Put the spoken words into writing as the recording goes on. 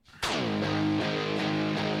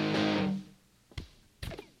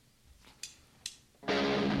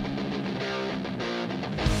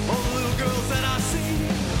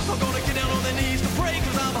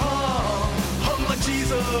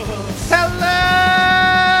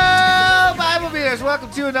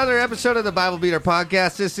welcome to another episode of the Bible Beater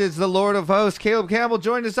Podcast. This is the Lord of Hosts, Caleb Campbell,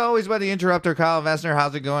 joined as always by the interrupter, Kyle Vestner.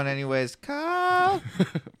 How's it going anyways? Kyle?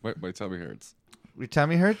 My tummy hurts. Your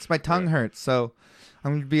tummy hurts? My tongue hurts, so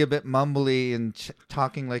I'm going to be a bit mumbly and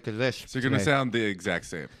talking like a lisp. So you're going to sound the exact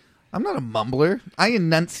same. I'm not a mumbler. I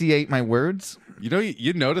enunciate my words. You know,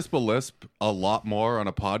 you noticeable lisp a lot more on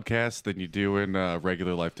a podcast than you do in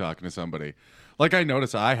regular life talking to somebody. Like I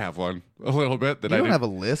notice I have one a little bit. That You I don't have a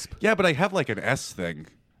lisp? Yeah, but I have like an S thing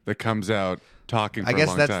that comes out talking for I a guess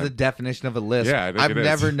long that's time. the definition of a lisp. Yeah, I think I've it is.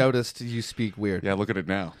 never noticed you speak weird. Yeah, look at it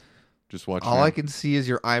now. Just watch All now. I can see is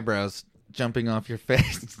your eyebrows jumping off your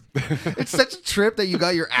face. It's such a trip that you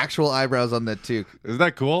got your actual eyebrows on that too. Isn't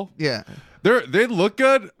that cool? Yeah. They look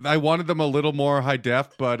good. I wanted them a little more high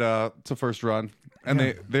def, but it's a first run. And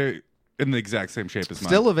they're in the exact same shape as mine.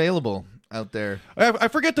 Still available out there. I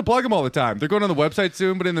forget to plug them all the time. They're going on the website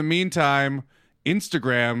soon, but in the meantime,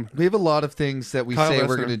 Instagram. We have a lot of things that we Kyle say Vestner.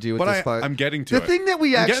 we're going to do with But this podcast. I'm getting to the it. thing that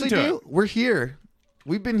we I'm actually getting to do, it. we're here.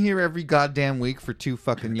 We've been here every goddamn week for 2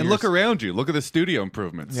 fucking years. And look around you. Look at the studio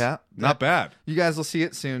improvements. Yeah. Not bad. You guys will see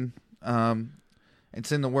it soon.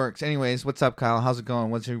 It's in the works. Anyways, what's up, Kyle? How's it going?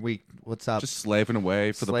 What's your week? What's up? Just slaving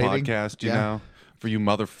away for Slaving? the podcast, you Yeah. know? For you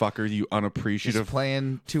motherfucker, you Just unappreciative.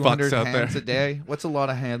 playing 200 out hands there. a day. What's a lot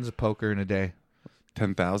of hands of poker in a day?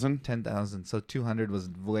 10,000? 10,000. So 200 was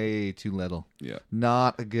way too little. Yeah.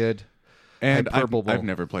 Not a good. And hyperbole. I've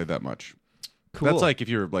never played that much. Cool. That's like if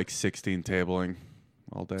you're like 16 tabling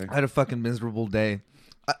all day. I had a fucking miserable day.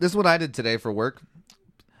 This is what I did today for work.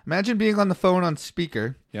 Imagine being on the phone on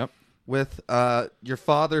speaker Yep. with your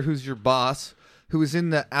father, who's your boss, who is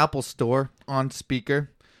in the Apple store on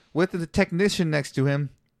speaker, with the technician next to him,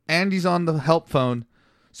 and he's on the help phone.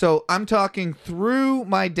 So I'm talking through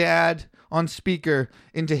my dad on speaker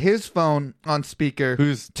into his phone on speaker.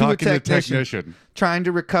 Who's to a talking to the technician? trying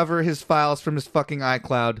to recover his files from his fucking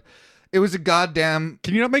iCloud. It was a goddamn.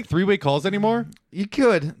 Can you not make three-way calls anymore? You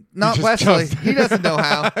could. Not just Wesley. chose- He doesn't know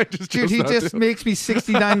how. I just Dude, chose he not just to. makes me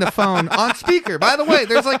 69 the phone on speaker. By the way,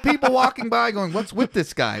 there's like people walking by going, what's with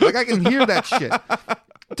this guy? Like I can hear that shit.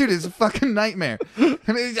 Dude, it's a fucking nightmare. And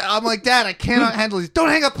I'm like, Dad, I cannot handle this. Don't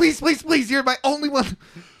hang up, please, please, please. You're my only one.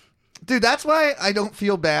 Dude, that's why I don't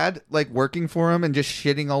feel bad like working for him and just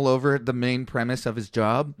shitting all over the main premise of his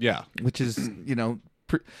job. Yeah. Which is, you know,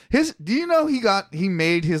 do you know he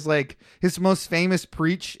made his most famous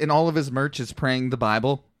preach in all of his merch is praying the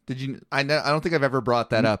Bible? Did you? I don't think I've ever brought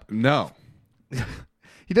that up. No.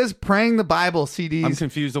 He does praying the Bible CDs. I'm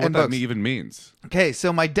confused on what and that books. even means. Okay,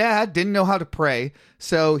 so my dad didn't know how to pray,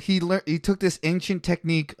 so he took this ancient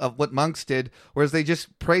technique of what monks did, whereas they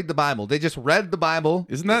just prayed the Bible. They just read the Bible.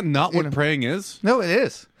 Isn't that not what know. praying is? No, it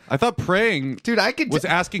is, I thought praying dude. I could was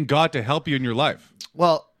asking God to help you in your life.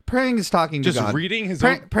 well. Praying is talking Just to God. reading his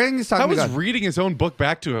own... Praying is talking How to is God. reading his own book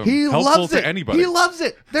back to him He helpful loves to it. anybody? He loves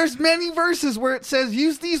it. There's many verses where it says,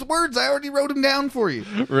 use these words. I already wrote them down for you.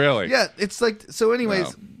 Really? Yeah, it's like, so anyways,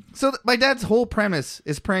 Wow. so my dad's whole premise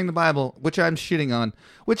is praying the Bible, which I'm shitting on,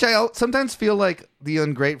 which I sometimes feel like the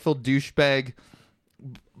ungrateful douchebag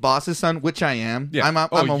boss's son, which I am. Yeah.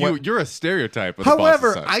 You're a stereotype of the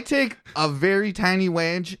However, boss's son. I take a very tiny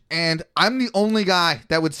wage, and I'm the only guy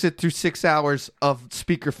that would sit through 6 hours of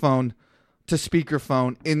speakerphone to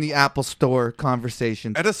speakerphone in the Apple Store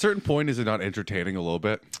conversations. At a certain point, is it not entertaining a little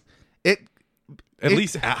bit? At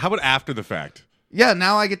Least, how about after the fact? Yeah,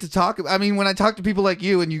 now I get to talk. I mean, when I talk to people like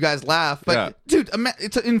you and you guys laugh, but Yeah. dude,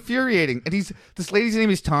 it's infuriating. And this lady's name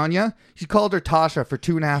is Tanya. She called her Tasha for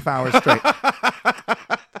 2.5 hours straight,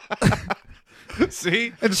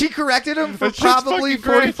 See? and she corrected him for That shit's probably fucking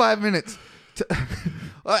great. 45 minutes.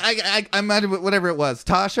 I might have whatever it was.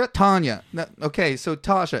 Tasha, Tanya. No, okay, so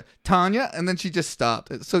Tasha, Tanya, and then she just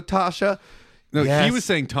stopped. So Tasha, No, yes. he was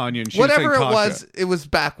saying Tanya and she was whatever saying Tasha. it was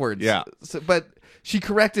backwards. Yeah. So, but she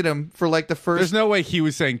corrected him for like the first. There's no way he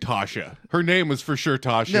was saying Tasha. Her name was for sure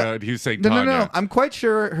Tasha, No. and he was saying No, Tanya. no. I'm quite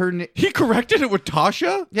sure her. He corrected it with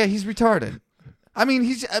Tasha? Yeah, he's retarded. I mean,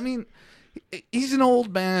 he's an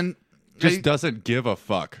old man. Just doesn't give a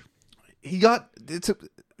fuck.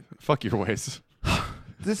 Fuck your ways.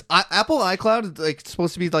 This Apple iCloud is like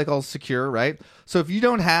supposed to be like all secure, right? So if you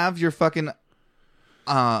don't have your fucking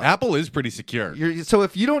Apple is pretty secure. so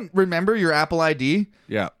if you don't remember your Apple ID,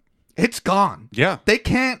 Yeah. it's gone. Yeah. They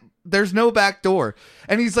can't. There's no back door.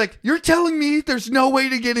 And he's like, "You're telling me there's no way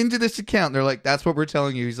to get into this account?" And they're like, "That's what we're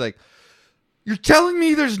telling you." He's like, "You're telling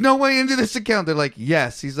me there's no way into this account?" They're like,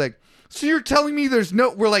 "Yes." He's like, "So you're telling me there's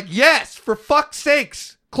no?" We're like, "Yes, for fuck's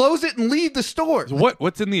sakes. Close it and leave the store."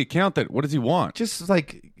 What's in the account what does he want? Just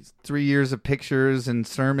like 3 years of pictures and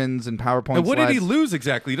sermons and PowerPoint And what did he slides. lose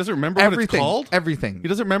exactly? He doesn't remember what it's called? Everything. He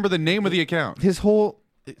doesn't remember the name of the account.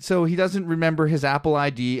 So he doesn't remember his Apple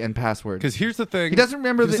ID and password. Because here's the thing. He doesn't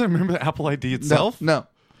remember the Apple ID itself? No.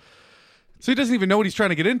 So he doesn't even know what he's trying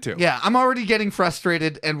to get into. Yeah, I'm already getting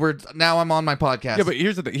frustrated, and now I'm on my podcast. Yeah, but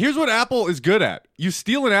here's the thing. Here's what Apple is good at. You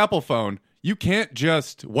steal an Apple phone, you can't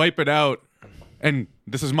just wipe it out and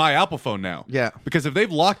this is my Apple phone now. Yeah. Because if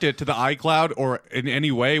they've locked it to the iCloud or in any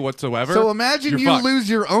way whatsoever. So imagine you fucked. lose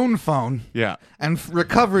your own phone. Yeah. And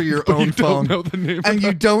recover your own you phone. don't know the name and of you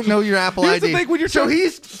it. don't know your Apple Here's ID. the thing, when you're so trying-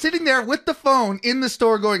 he's sitting there with the phone in the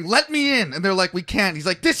store going, "Let me in." And they're like, "We can't." He's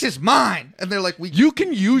like, "This is mine." And they're like, You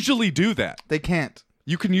can usually do that. They can't.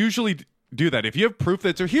 You can usually do that if you have proof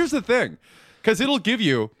that. So here's the thing, because it'll give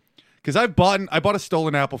you. Because I bought a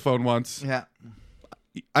stolen Apple phone once. Yeah.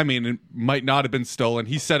 I mean, it might not have been stolen.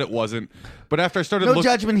 He said it wasn't, but after I started No looking,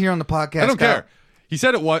 judgment here on the podcast. I don't Kyle. care. He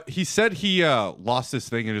said it was. He said he lost this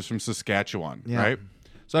thing and it was from Saskatchewan, Yeah. right?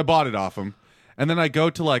 So I bought it off him, and then I go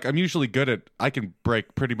to I'm usually good at. I can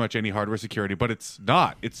break pretty much any hardware security, but it's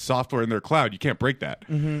not. It's software in their cloud. You can't break that.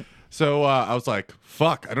 Mm-hmm. So I was like,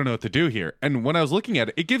 "Fuck, I don't know what to do here." And when I was looking at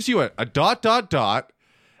it, it gives you a dot,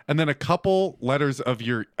 and then a couple letters of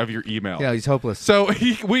your email. Yeah, he's hopeless. So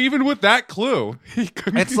even with that clue, he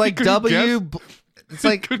couldn't. It's like he couldn't W. guess. It's He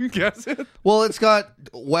like, couldn't guess it. well, it's got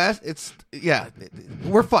West. It's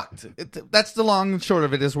we're fucked. That's the long and short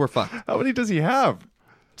of it. Is we're fucked. How many does he have?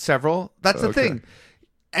 Several. That's the Okay. thing.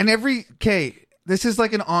 And this is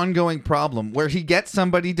like an ongoing problem where he gets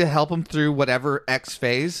somebody to help him through whatever X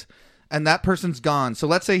phase, and that person's gone. So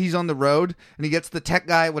let's say he's on the road and he gets the tech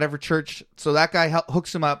guy at whatever church. So that guy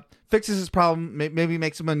hooks him up, fixes his problem, maybe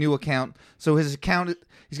makes him a new account. So his account,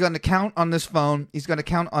 he's got an account on this phone. He's got an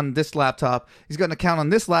account on this laptop. He's got an account on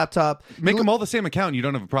this laptop. Make them all the same account, and you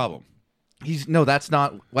don't have a problem. No, that's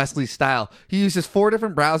not Wesley's style. He uses 4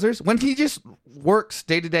 different browsers. When he just works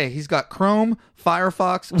day to day, he's got Chrome,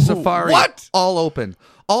 Firefox, Safari, What? all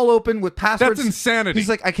open with passwords. That's insanity. He's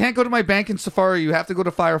like, I can't go to my bank in Safari. You have to go to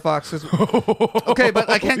Firefox. Okay, but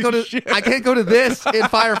I can't go to this in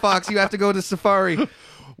Firefox. You have to go to Safari.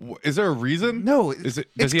 Is there a reason? No, Is it?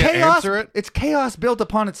 it's Does he chaos. answer it? It's chaos built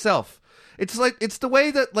upon itself. It's the way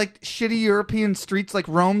that shitty European streets like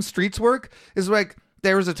Rome streets work. Is like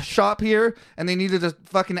there was a shop here and they needed a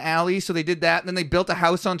fucking alley, so they did that. And then they built a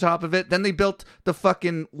house on top of it. Then they built the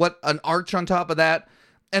fucking an arch on top of that.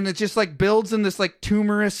 And it just builds in this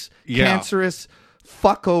tumorous, cancerous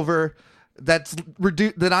fuckover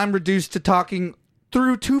that I'm reduced to talking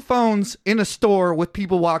through 2 phones in a store with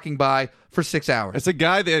people walking by for 6 hours. It's a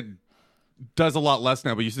guy that does a lot less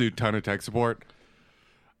now, but used to do a ton of tech support.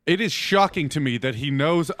 It is shocking to me that he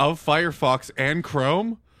knows of Firefox and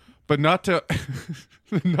Chrome, but not to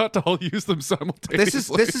all use them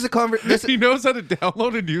simultaneously. This is a conversation. He knows how to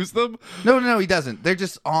download and use them. No, he doesn't. They're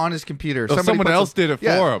just on his computer. Oh, someone puts else them- did it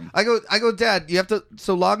for him. I go, Dad, you have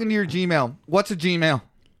to log into your Gmail. What's a Gmail?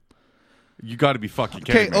 You got to be fucking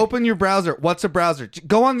kidding Okay, me. open your browser. What's a browser?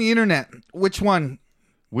 Go on the internet. Which one?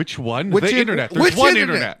 Which one? Which the internet. There's which one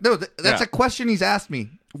internet. No, that's Yeah. a question he's asked me.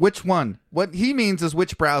 Which one? What he means is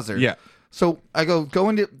which browser. Yeah. So I go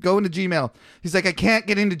into Gmail. He's like, I can't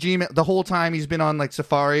get into Gmail. The whole time he's been on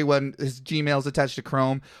Safari when his Gmail's attached to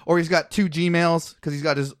Chrome, or he's got 2 Gmails because he's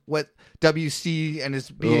got his WC and his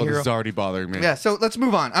Be a Oh, Hero. this is already bothering me. Yeah. So let's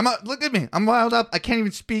move on. Look at me. I'm riled up. I can't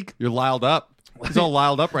even speak. You're riled up. He's all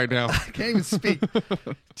riled up right now. I can't even speak.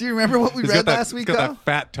 Do you rember what we He's read got that, last week? he's got Though that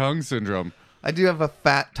fat tongue syndrome. I do have a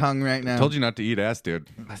fat tongue right now. Told you not to eat ass, dude.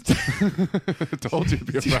 Told you it'd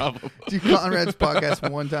be a problem. Do Conrad's podcast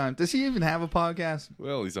one time. Does he even have a podcast?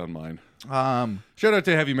 Well, he's on mine. Shout out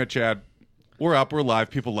to Have You Met Chad. We're up. We're live.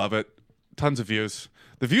 People love it. Tons of views.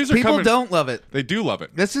 The views are People coming. don't love it. They do love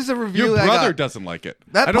it. This is a review. Your I brother got. doesn't like it.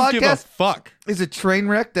 That I don't give a podcast fuck. Is a train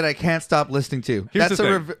wreck that I can't stop listening to. Here's That's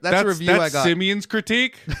the a thing. that's a review I got. Simeon's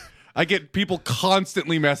critique. I get people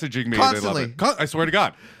constantly messaging me. Constantly. They love it. I swear to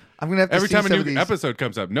God. I'm gonna have to Every see time a some of new these. episode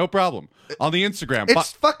comes up, no problem. On the Instagram,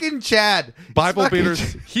 It's fucking Chad. It's Bible fucking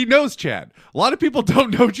Beaters. He knows Chad. A lot of people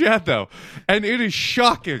don't know Chad though, and it is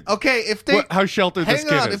shocking. Okay, if they how sheltered this hang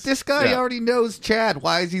kid on, is. if this guy Yeah. already knows Chad,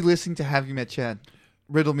 why is he listening to Have You Met Chad?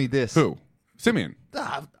 Riddle me this. Who? Simeon.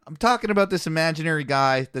 I'm talking about this imaginary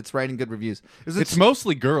guy that's writing good reviews. It's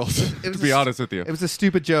mostly girls, to be honest with you. It was a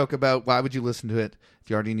stupid joke about why would you listen to it if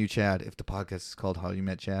you already knew Chad, if the podcast is called How You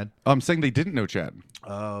Met Chad. I'm saying they didn't know Chad.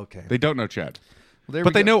 Oh, okay. They don't know Chad. Well, there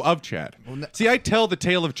But we they go. know of Chad. no- See, I tell the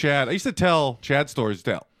tale of Chad. I used to tell Chad stories.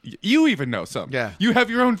 You even know some. Yeah. You have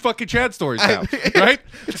your own fucking Chad stories now, right?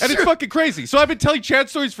 And it's fucking crazy. So I've been telling Chad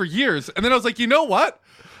stories for years, and then I was like, you know what?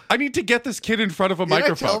 I need to get this kid in front of a Did I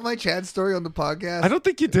microphone. tell my Chad story on the podcast? I don't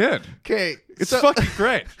think you did. Okay, It's so fucking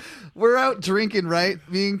great. we're out drinking, right?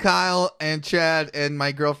 Me and Kyle and Chad and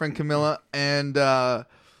my girlfriend Camilla, and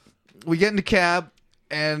we get in the cab,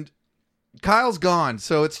 and Kyle's gone,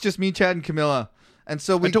 so it's just me, Chad, and Camilla. And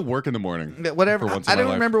so I we went to work in the morning. whatever. for once in I my don't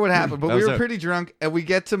life. remember what happened, but That we was were it. pretty drunk, and we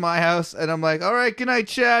get to my house, and I'm like, "All right, good night,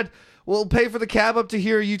 Chad. We'll pay for the cab up to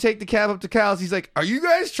here. You take the cab up to Kyle's." He's like, "Are you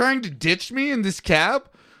guys trying to ditch me in this cab?"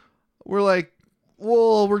 We're like,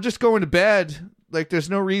 "Well, we're just going to bed. Like, there's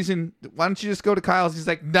no reason. Why don't you just go to Kyle's?" He's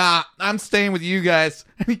like, "Nah, I'm staying with you guys."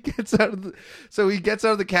 And he gets out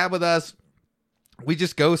of the cab with us. We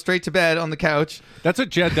just go straight to bed on the couch. That's what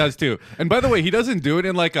Jed does too. And by the way, he doesn't do it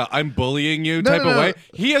in like a "I'm bullying you" type no, of no. way.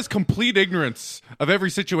 He has complete ignorance of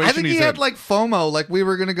every situation I think he's he had in. like FOMO, like we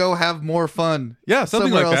were gonna go have more fun. Yeah,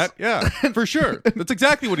 something somewhere like else. that. Yeah, for sure. That's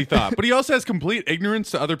exactly what he thought. But he also has complete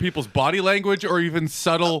ignorance to other people's body language or even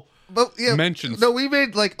subtle But yeah, mentions. No, we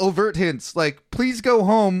made like overt hints, like "Please go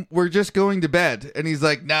home. We're just going to bed." And he's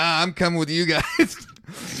like, "Nah, I'm coming with you guys."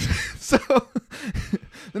 So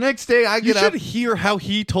the next day, I You get should up. hear how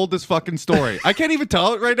he told this fucking story. I can't even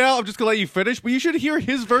tell it right now. I'm just gonna let you finish, but you should hear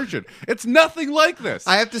his version. It's nothing like this.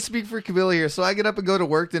 I have to speak for Camilla here, so I get up and go to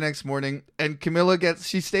work the next morning. And Camilla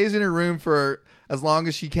she stays in her room for as long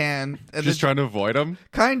as she can, and just trying to avoid him.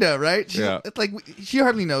 kinda right. Yeah. It's like she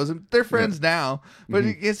hardly knows him. They're friends now, but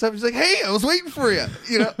he gets up. He's like, "Hey, I was waiting for you.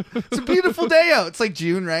 You know, it's a beautiful day out. It's like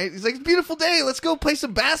June, right?" He's like, "It's a beautiful day. Let's go play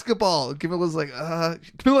some basketball." And Camilla's like,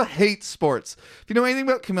 Camilla hates sports. If you know anything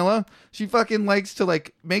about Camilla, she fucking likes to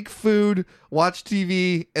like make food, watch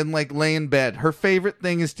TV, and like lay in bed. Her favorite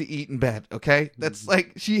thing is to eat in bed. Okay, that's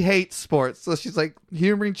like she hates sports. So she's like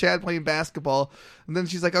humoring Chad playing basketball, and then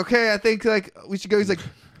she's like, "Okay, I think like we should go." He's like,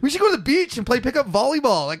 "We should go to the beach and play pickup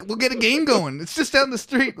volleyball. Like we'll get a game going. It's just down the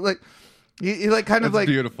street." Like he like kind of That's like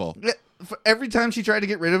beautiful. for every time she tried to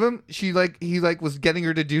get rid of him, he was getting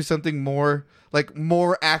her to do something more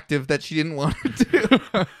active that she didn't want her to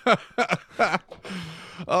do.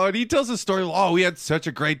 Oh, and he tells the story. Oh, we had such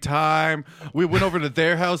a great time. We went over to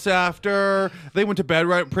their house after. They went to bed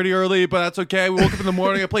pretty early, but that's okay. We woke up in the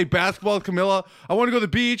morning. I played basketball with Camilla. I want to go to the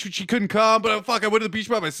beach, but she couldn't come. But I went to the beach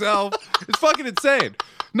by myself. It's fucking insane.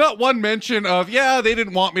 Not one mention of, yeah, they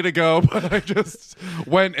didn't want me to go, but I just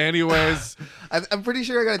went anyways. I'm pretty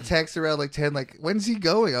sure I got a text around like 10, like, "When's he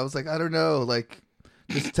going?" I was like, "I don't know. Like,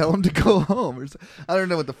 just tell him to go home." Or I don't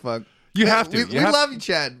know what the fuck. You have to. We love you,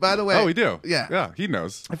 Chad. By the way. Oh, we do. Yeah. Yeah, he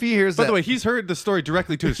knows. If he hears By that. the way, he's heard the story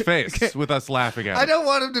directly to his face with us laughing at I him. don't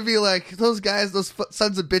want him to be like those guys, those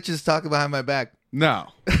sons of bitches talking behind my back. No.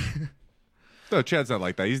 No, Chad's not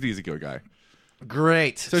like that. He's the easygoing guy.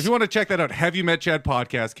 Great. So if you want to check that out, Have You Met Chad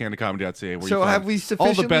podcast, CanadaComedy.ca. where you So find have we all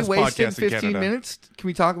sufficiently the best wasted podcasts in 15 Canada. minutes? Can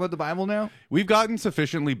we talk about the Bible now? We've gotten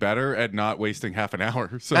sufficiently better at not wasting half an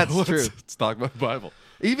hour. So That's let's, true. let's talk about the Bible.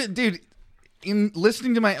 Even, dude, in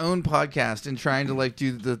listening to my own podcast and trying to like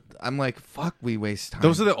I'm like, fuck, we waste time.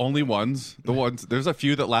 Those are the only ones. There's a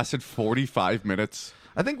few that lasted 45 minutes.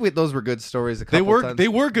 I think those were good stories. They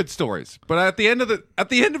were good stories, but at the end of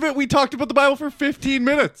it, we talked about the Bible for 15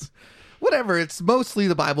 minutes. Whatever. It's mostly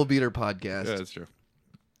the Bible Beater podcast. Yeah, that's true.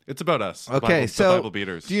 It's about us. the Okay, Bible, so the Bible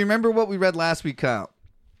beaters. do you remember what we read last week, Kyle?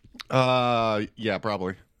 Yeah,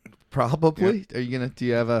 probably. Probably. Are you gonna? Do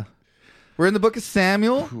you have a? We're in the book of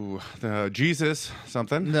Samuel. Ooh, Jesus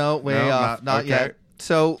something. No, way off. Not okay. yet.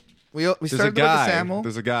 So we There's a started the book of guy. Samuel.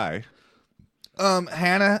 There's a guy.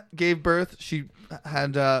 Hannah gave birth. She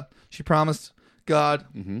had she promised God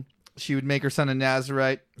she would make her son a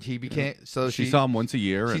Nazarite. He became She saw him once a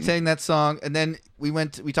year. She and sang that song, and then we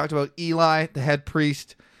talked about Eli, the head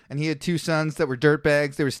priest, and he had two sons that were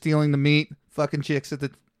dirtbags. They were stealing the meat, fucking chicks at the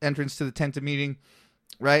entrance to the tent of meeting,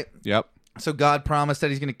 right? Yep. So God promised that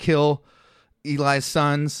he's going to kill Eli's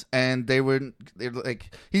sons, and they're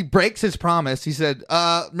like, he breaks his promise. He said,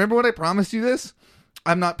 remember when I promised you this?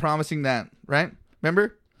 I'm not promising that, right?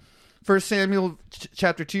 Remember? 1 Samuel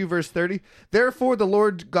chapter 2, verse 30. Therefore, the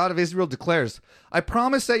Lord God of Israel declares, I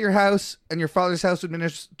promise that your house and your father's house would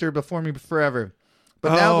minister before me forever.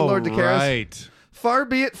 But now the Lord declares, right. far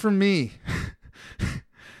be it from me.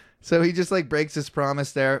 So he just like breaks his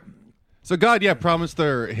promise there. So God, promised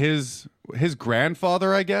his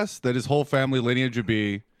grandfather, I guess, that his whole family lineage would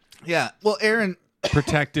be Yeah. Well, Aaron,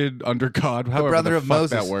 protected under God. However brother the of fuck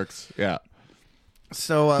Moses. that works. Yeah.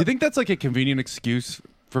 so You think that's like a convenient excuse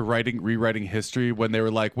for rewriting history when they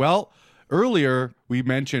were like, well, earlier we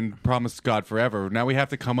mentioned promised God forever. Now we have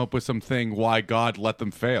to come up with something why God let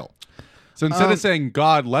them fail. So instead of saying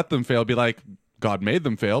God let them fail, be like, God made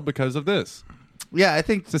them fail because of this. Yeah, I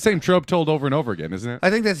think It's the same trope told over and over again, isn't it? I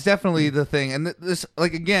think that's definitely the thing. And this,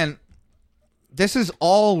 like, again, this is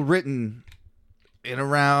all written in and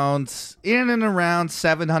around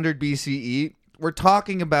 700 BCE. We're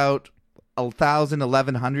talking about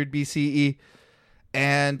 1100 BCE,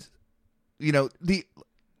 and the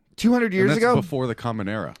 200 years And that's ago, before the Common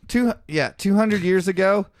Era. 200 years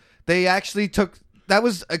ago, they actually took that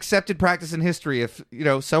was accepted practice in history. If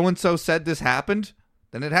so and so said this happened,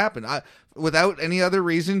 then it happened. Without any other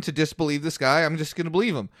reason to disbelieve this guy, I'm just going to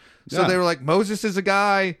believe him. So Yeah. they were like, Moses is a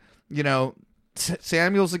guy,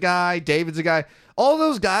 Samuel's a guy, David's a guy. All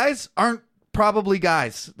those guys aren't probably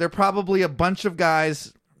guys. They're probably a bunch of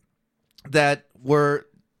guys that were,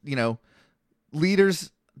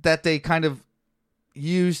 leaders that they kind of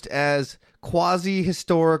used as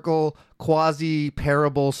quasi-historical,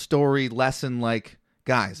 quasi-parable story lesson-like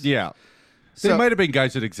guys. Yeah. They So- might have been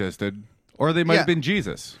guys that existed, or they might Yeah. have been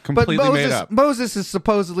Jesus, But completely made up. Moses is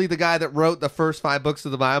supposedly the guy that wrote the first 5 books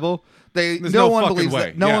of the Bible. There's No no one fucking believes way.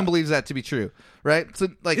 that. No Yeah. one believes that to be true, right? So,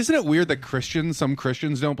 like, Isn't it weird that some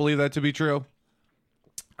Christians don't believe that to be true?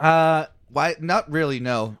 why? Not really.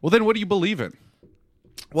 No. Well, then what do you believe in?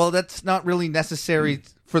 Well, that's not really necessary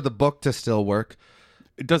for the book to still work.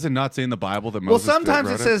 Does it not say in the Bible that Well, Moses sometimes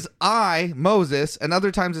wrote it says I, Moses, and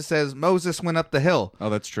other times it says Moses went up the hill, Oh,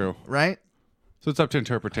 that's true. right? So it's up to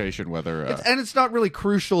interpretation whether... And it's not really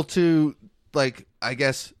crucial to, like, I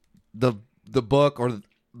guess the book or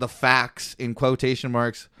the facts in quotation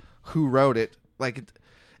marks who wrote it. Like,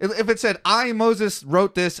 if it said I, Moses,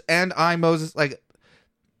 wrote this, and I, Moses, like,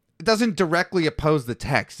 it doesn't directly oppose the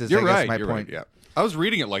text. Is you're I guess right. my You're point. right. Yeah. I was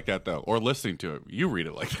reading it like that, though, or listening to it. You read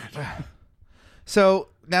it like that. So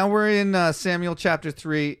now we're in Samuel chapter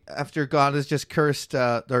 3 after God has just cursed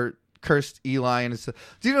Eli and his.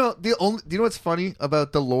 Do you know what's funny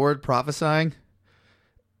about the Lord prophesying?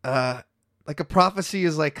 Like a prophecy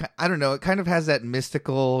is like, I don't know, it kind of has that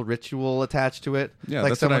mystical ritual attached to it. Yeah, like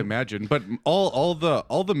that's what I imagine. But all the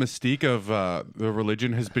mystique of the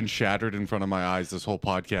religion has been shattered in front of my eyes this whole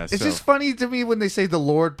podcast. It's so. just funny to me when they say the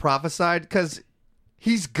Lord prophesied because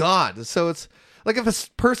he's God. So it's like if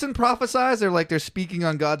a person prophesies, they're speaking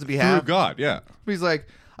on God's through behalf. God, yeah. He's like,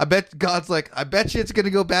 I bet you it's going to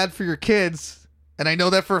go bad for your kids. And I know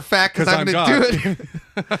that for a fact because I'm going to do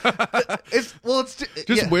it. It's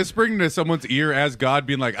Just whispering to someone's ear as God,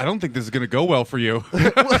 being like, "I don't think this is going to go well for you,"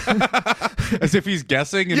 as if he's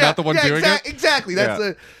guessing and not the one doing it. Exactly.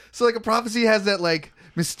 That's so like a prophecy has that like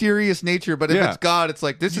mysterious nature, but if Yeah. it's God, it's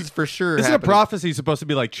like this is for sure. Isn't a happening. prophecy supposed to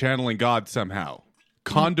be like channeling God somehow,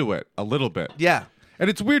 conduit a little bit? Yeah. And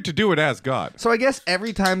it's weird to do it as God. So I guess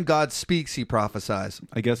every time God speaks, he prophesies.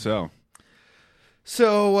 I guess so.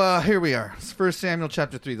 So here we are. It's 1 Samuel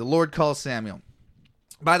chapter 3. The Lord calls Samuel.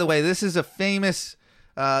 By the way, this is a famous,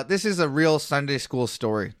 this is a real Sunday school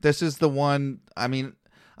story. This is the one, I mean,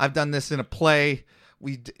 I've done this in a play.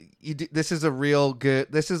 This is a real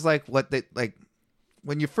good, this is like what they, like,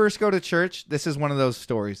 when you first go to church, this is one of those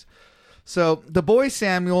stories. So the boy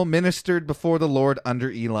Samuel ministered before the Lord under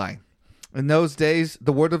Eli. In those days,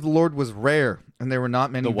 the word of the Lord was rare, and there were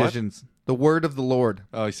not many The what? visions. The word of the Lord.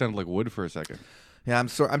 Oh, he sounded like wood for a second. Yeah, I'm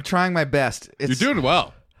sorry. I'm trying my best. You're doing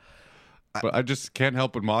well. But I just can't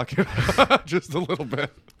help but mock it just a little bit.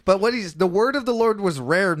 But the word of the Lord was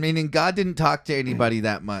rare, meaning God didn't talk to anybody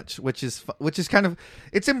that much, which is kind of,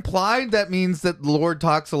 it's implied that means that the Lord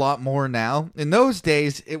talks a lot more now. In those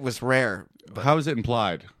days, it was rare. How is it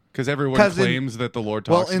implied? Because everyone 'Cause claims that the Lord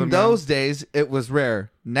Well, talks to them in now? those days, it was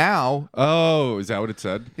rare. Now, Oh, is that what it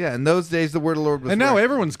said? yeah, in those days, the word of the Lord was And now rare.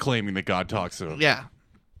 everyone's claiming that God talks to them. Yeah.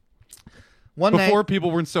 One Before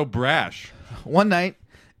people weren't so brash. night,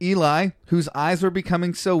 Eli, whose eyes were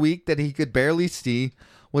becoming so weak that he could barely see,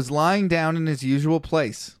 was lying down in his usual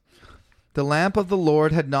place. The lamp of the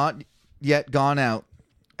Lord had not yet gone out,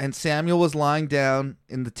 and Samuel was lying down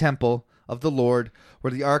in the temple of the Lord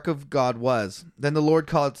where the ark of God was. Then the Lord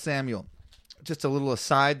called Samuel. Just a little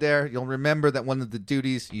aside there, you'll remember that one of the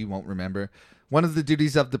duties, you won't remember, one of the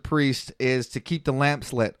duties of the priest is to keep the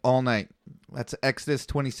lamps lit all night. That's Exodus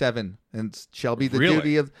 27, and shall be the Really?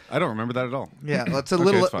 duty of... I don't remember that at all. Yeah, it's a Okay,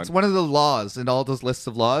 little. it's fine. It's one of the laws in all those lists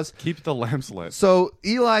of laws. Keep the lamps lit. So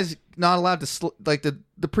Eli's not allowed to like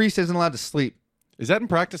the priest isn't allowed to sleep. Is that in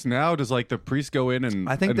practice now? Does like the priest go in and,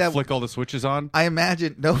 I think and that- flick all the switches on? I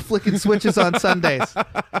imagine no flicking switches on Sundays.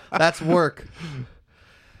 That's work.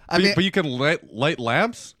 I mean, But you can light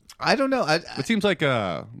lamps? I don't know. It seems like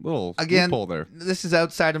a little Again, loophole there. this is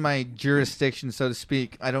outside of my jurisdiction, so to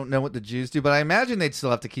speak. I don't know what the Jews do, but I imagine they'd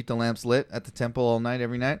still have to keep the lamps lit at the temple all night,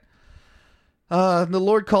 every night. The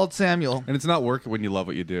Lord called Samuel. And it's not working when you love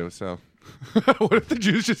what you do, so. What if the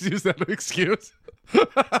Jews just use that as an excuse?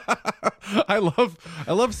 I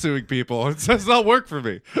love suing people. It does not work for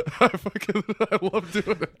me. I love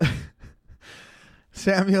doing it.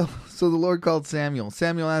 Samuel. So the Lord called Samuel.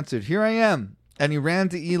 Samuel answered, "Here I am." And he ran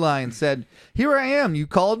to Eli and said, "Here I am. You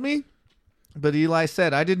called me?" But Eli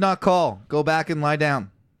said, "I did not call. Go back and lie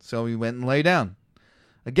down." So he went and lay down.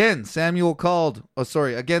 Again,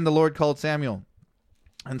 Again, the Lord called Samuel.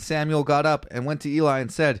 And Samuel got up and went to Eli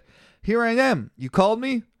and said, "Here I am. You called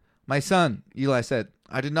me?" "My son," Eli said,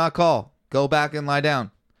 "I did not call. Go back and lie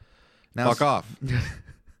down." Now, Fuck off.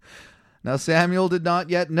 Now Samuel did not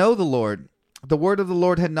yet know the Lord. The word of the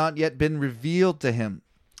Lord had not yet been revealed to him.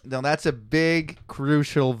 Now that's a big,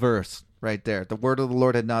 crucial verse right there. The word of the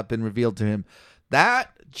Lord had not been revealed to him.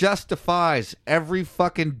 That justifies every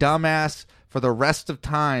fucking dumbass for the rest of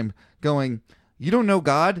time going, "You don't know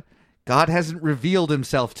God? God hasn't revealed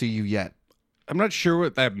himself to you yet." I'm not sure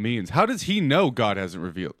what that means. How does he know God hasn't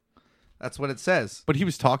revealed? That's what it says. But he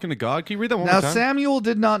was talking to God? Can you read that one Now more time? Samuel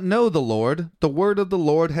did not know the Lord. The word of the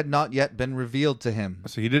Lord had not yet been revealed to him.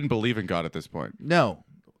 So he didn't believe in God at this point. No,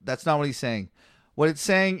 that's not what he's saying. What it's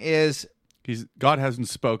saying is, God hasn't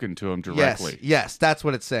spoken to him directly. Yes, that's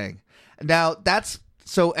what it's saying. Now,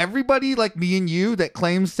 so everybody like me and you that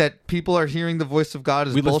claims that people are hearing the voice of God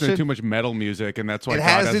is We listen bullshit. to too much metal music, and that's why It God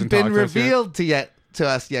hasn't hasn't been talked to us yet. revealed to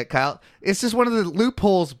us yet, Kyle. It's just one of the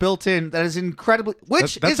loopholes built in that is incredibly.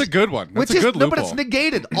 That's a good one. That's a good no, but loophole. it's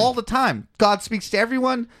negated all the time. God speaks to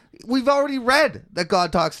everyone. We've already read that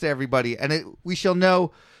God talks to everybody, and we shall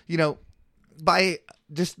know, by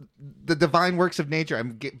just the divine works of nature.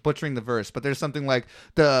 I'm butchering the verse, but there's something like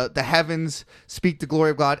the heavens speak the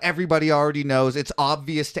glory of God. Everybody already knows. It's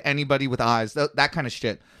obvious to anybody with eyes. That kind of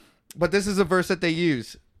shit. But this is a verse that they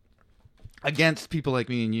use against people like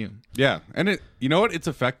me and you. Yeah, and you know what? It's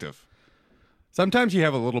effective. Sometimes you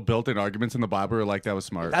have a little built-in arguments in the Bible. You're like, that was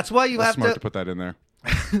smart. That's why you have smart to put that in there.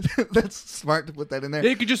 That's smart to put that in there. Yeah,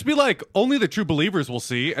 you could just be like, only the true believers will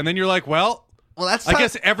see, and then you're like, well, that's I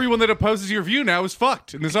guess everyone that opposes your view now is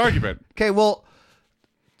fucked in this argument. Okay, well,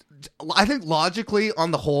 I think logically,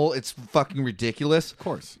 on the whole, it's fucking ridiculous. Of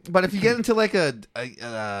course. But if you get into like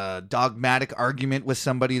a dogmatic argument with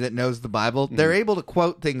somebody that knows the Bible, they're able to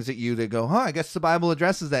quote things at you that go, I guess the Bible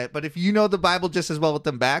addresses that. But if you know the Bible just as well with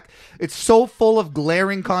them back, it's so full of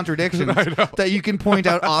glaring contradictions that you can point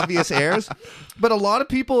out obvious errors. But a lot of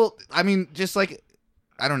people, I mean, just like,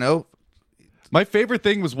 I don't know. My favorite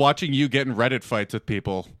thing was watching you get in Reddit fights with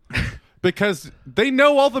people. Because they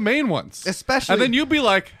know all the main ones. Especially. And then you'd be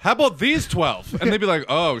like, how about these 12? And they'd be like,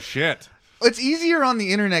 oh, shit. It's easier on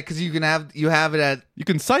the internet because you have it at... You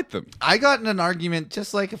can cite them. I got in an argument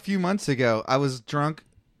just like a few months ago. I was drunk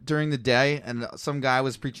during the day, and some guy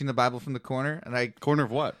was preaching the Bible from the corner. And Corner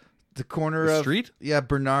of what? The corner the of... street? Yeah,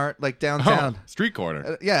 Bernard, like downtown. Oh, street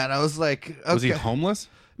corner. Yeah, and I was like... Okay. Was he homeless?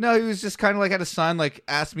 No, he was just kind of like had a sign like,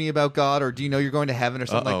 ask me about God, or do you know you're going to heaven, or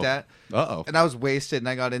something like that. Uh-oh. And I was wasted, and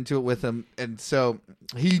I got into it with him. And so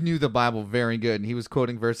he knew the Bible very good, and he was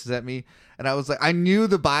quoting verses at me. And I was like, I knew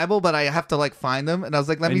the Bible, but I have to like find them. And I was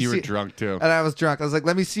like, let me see. And you were drunk too. And I was drunk. I was like,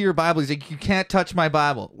 let me see your Bible. He's like, you can't touch my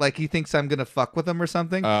Bible. Like he thinks I'm going to fuck with him or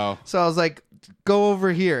something. Oh. So I was like, go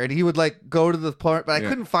over here. And he would like go to the part, but I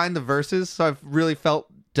couldn't find the verses. So I really felt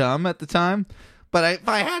dumb at the time. But if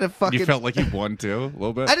I had a fucking... You felt like he won too, a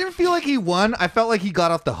little bit? I didn't feel like he won. I felt like he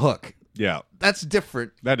got off the hook. Yeah. That's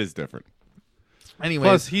different. That is different. Anyways.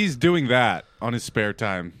 Plus, he's doing that on his spare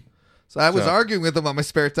time. So I was arguing with him on my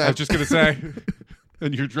spare time. I was just going to say...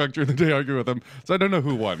 And you're drunk during the day arguing with him. So I don't know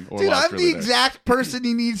who won or Dude, lost. I'm the exact person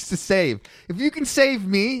he needs to save. If you can save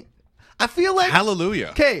me, I feel like... Hallelujah.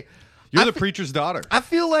 Okay. You're the preacher's daughter. I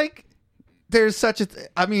feel like there's such a...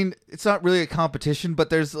 I mean, it's not really a competition, but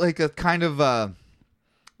there's like a kind of...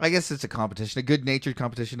 I guess it's a competition, a good-natured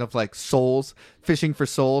competition of like souls, fishing for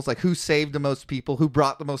souls, like who saved the most people, who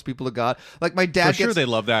brought the most people to God. Like my dad, For sure they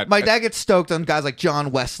love that. My dad gets stoked on guys like John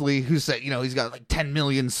Wesley, who's he's got like 10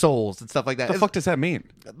 million souls and stuff like that. What the fuck does that mean?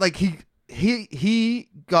 Like he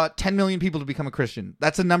got 10 million people to become a Christian.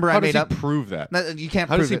 That's a number How I made up. How does he prove that? You can't.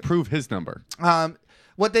 How prove does he it. prove his number?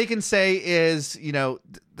 What they can say is,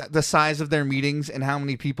 the size of their meetings and how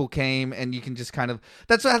many people came, and you can just kind of...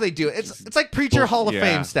 That's how they do it. It's like Preacher Hall of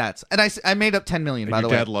Fame stats. And I made up 10 million, by the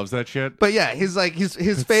way. Your dad loves that shit? But yeah, his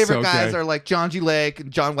favorite so guys gay. are like John G. Lake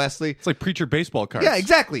and John Wesley. It's like Preacher baseball cards. Yeah,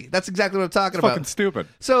 exactly. That's exactly what I'm talking It's about. fucking stupid.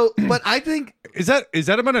 So, but I think... Is that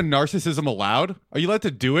amount of narcissism allowed? Are you allowed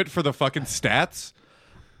to do it for the fucking stats?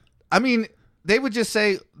 I mean... They would just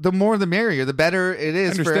say the more the merrier, the better it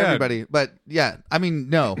is for everybody. But yeah, I mean,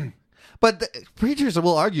 no. But preachers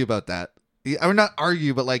will argue about that. or not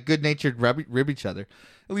argue, but like good-natured rib each other.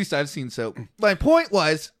 At least I've seen so. My point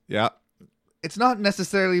was, Yeah. it's not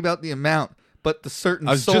necessarily about the amount, but the certain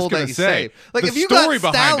I was soul just that gonna you say, save. Like the if you got story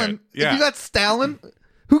behind Stalin, it. Yeah. if you got Stalin,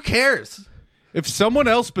 who cares? If someone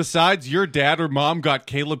else besides your dad or mom got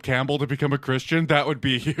Caleb Campbell to become a Christian, that would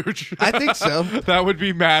be huge. I think so. That would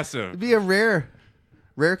be massive. It'd be a rare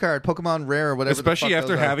card, Pokemon rare or whatever. Especially the fuck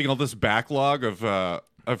after those are. having all this backlog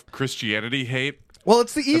of Christianity hate. Well,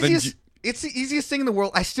 it's the then easiest. It's the easiest thing in the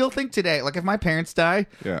world. I still think today, like if my parents die,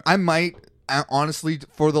 Yeah. I might honestly,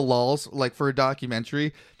 for the lulz, like for a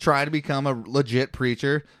documentary, try to become a legit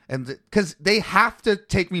preacher, and because they have to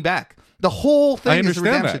take me back. The whole thing is understand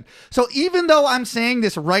redemption. that. So even though I'm saying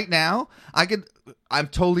this right now, I'm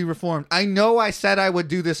totally reformed. I know I said I would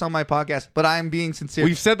do this on my podcast, but I'm being sincere.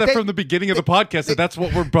 We've said that They- from the beginning of the podcast, that that's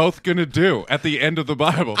what we're both going to do at the end of the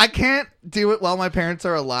Bible. I can't do it while my parents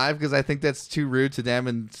are alive because I think that's too rude to them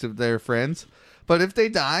and to their friends. But if they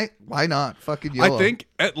die, why not? Fucking YOLO. I think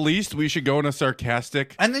at least we should go on a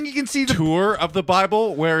sarcastic And then you can see the tour of the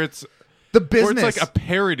Bible where it's business. like a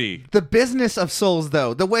parody. The business of souls,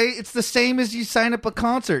 though, the way it's the same as you sign up a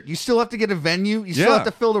concert. You still have to get a venue. You still Yeah. have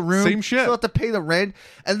to fill the room. Same shit. You still have to pay the rent.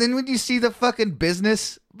 And then when you see the fucking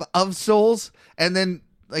business of souls, and then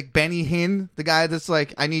like Benny Hinn, the guy that's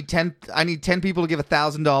like, I need 10 people to give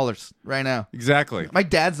 $1,000 right now. Exactly. My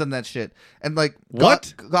dad's done that shit. And like,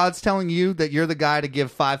 What? God's telling you that you're the guy to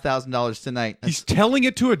give $5,000 tonight. He's telling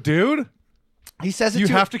it to a dude? He says it You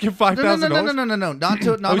to have to give $5,000? No. Not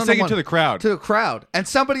to not Oh, he's on saying it one. to the crowd. To the crowd. And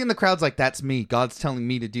somebody in the crowd's like, that's me. God's telling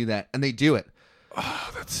me to do that. And they do it.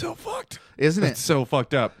 That's so fucked. Isn't That's it? so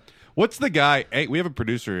fucked up. What's the guy? We have a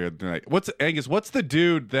producer here tonight. Angus? What's the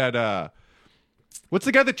dude that? What's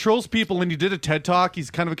the guy that trolls people and he did a TED talk? He's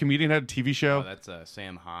kind of a comedian, had a TV show. Oh, that's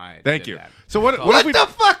Sam Hyde. Thank did you. that. So what? Oh, What What if we? the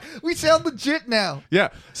fuck? We sound legit now. Yeah.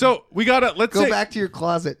 So we gotta let's Go say. back to your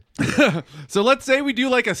closet. So let's say we do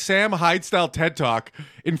like a Sam Hyde style TED talk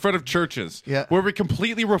in front of churches, Yeah. where we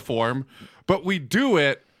completely reform, but we do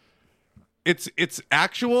it. It's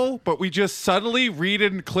actual, but we just subtly read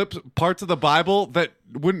in clips parts of the Bible that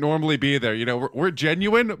wouldn't normally be there. You know, we're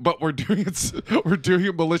genuine, but we're doing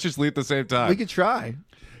it maliciously at the same time. We could try.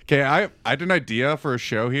 Okay, I had an idea for a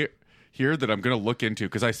show here that I'm gonna look into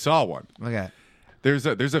because I saw one. Okay. There's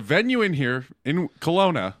a venue in here in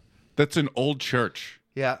Kelowna that's an old church.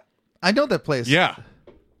 Yeah. I know that place. Yeah.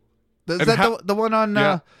 Is And that how- the one on,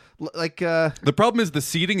 Yeah. they The problem is the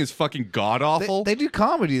seating is fucking god awful. do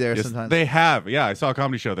comedy there Yes, sometimes. they have. Yeah, I saw a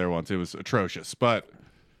comedy show there once. It was atrocious, but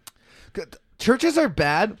Churches are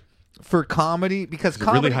bad for comedy because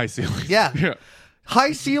comedy. really high ceilings. Yeah. Yeah.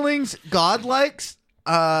 High ceilings, God likes.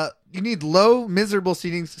 You need low, miserable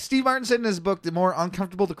seatings. Steve Martin said in his book, the more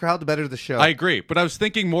uncomfortable the crowd, the better the show. I agree, but I was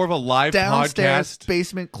thinking more of a live Downstairs, podcast.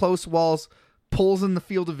 basement, close walls, poles in the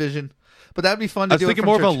field of vision. But that would be fun I to was do. thinking it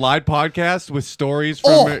more from of a church. live podcast with stories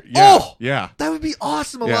from Oh, it. Yeah. oh! Yeah. That would be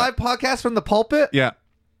awesome. A Yeah. live podcast from the pulpit. Yeah.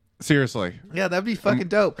 Seriously. Yeah, that'd be fucking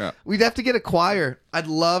dope. yeah. We'd have to get a choir. I'd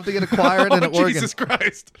love to get a choir and an Oh, organ. Jesus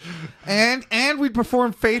Christ. And we'd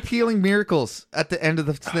perform faith healing miracles at the end of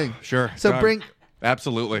the thing. Sure. So Done.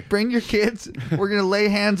 Absolutely. bring your kids. We're gonna lay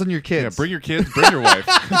hands on your Yeah, kids. bring your kids, bring your wife.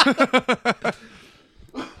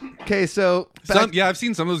 Okay, so back- I've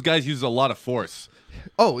seen some of those guys use a lot of force.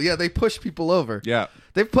 oh yeah, they push people over. Yeah.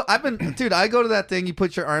 They put. I've been, dude. I go to that thing. You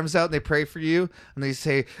put your arms out, and they pray for you, and they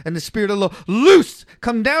say, "And the spirit of the Lord, loose,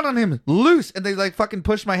 come down on him, loose." And they like fucking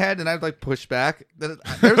push my head, and I like push back. There's,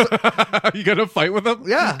 You gonna fight with them?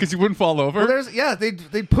 Yeah. Because you wouldn't fall over? well, there's, yeah, they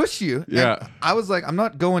push you. And Yeah. I was like, I'm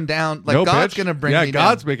not going down. Like No, God's bitch. gonna bring yeah, me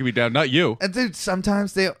God's down. making me down, not you. And dude,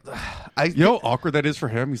 sometimes they, You know how awkward that is for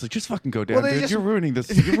him? He's like, just fucking go down, Well, they dude. just- You're ruining this.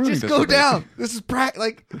 You're ruining just this go for me." down. This is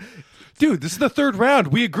like Dude, this is the third round.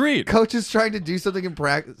 We agreed. coaches trying to do something in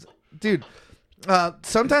practice, dude.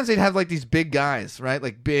 Sometimes they'd have like these big guys, right?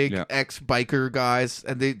 Like big Yeah. ex-biker guys,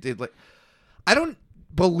 and they'd like. I don't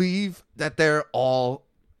believe that they're all.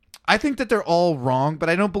 I think that they're all wrong, but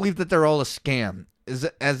I don't believe that they're all a scam.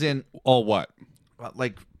 As in, All what?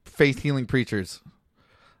 like faith healing preachers,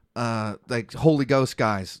 like Holy Ghost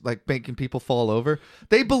guys, like making people fall over.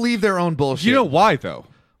 They believe their own bullshit. You know why, though?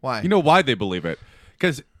 why? You know why they believe it?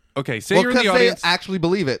 Because, okay, say well, you're in the because they audience. actually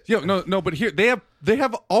believe it. No, but here they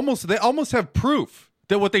almost have proof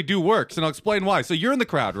that what they do works, and I'll explain why. So you're in the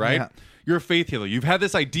crowd, right? Yeah. You're a faith healer. You've had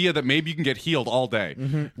this idea that maybe you can get healed all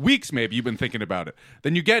day. Weeks, maybe you've been thinking about it.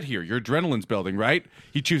 Then you get here. Your adrenaline's building, right?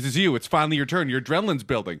 He chooses you. It's finally your turn. Your adrenaline's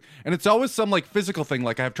building. And it's always some like physical thing,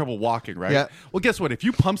 like I have trouble walking, right? Yeah. Well, guess what? If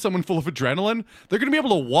you pump someone full of adrenaline, they're going to be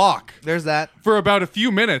able to walk There's that. for about a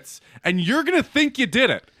few minutes, and you're going to think you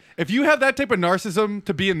did it. If you have that type of narcissism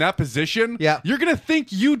to be in that position, Yeah. you're going to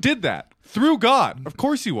think you did that through God. Of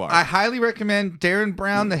course you are. I highly recommend Darren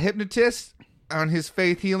Brown, the hypnotist, on his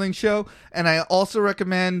faith healing show, and I also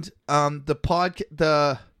recommend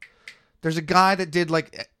there's a guy that did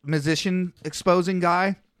like musician exposing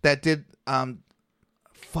guy that did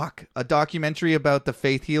a documentary about the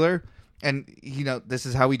faith healer, and this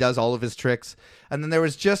is how he does all of his tricks. And then there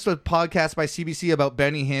was just a podcast by CBC about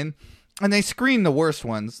Benny Hinn, and they screen the worst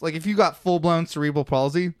ones. Like if you got full blown cerebral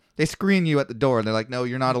palsy, they screen you at the door. They're like, no,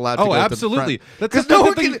 you're not allowed to go absolutely. to the front. That's Because a no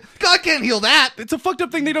fucked one up can, thing. God can't heal that. It's a fucked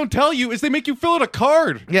up thing they don't tell you is they make you fill out a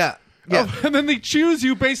card. Yeah. Yeah. Oh, and then they choose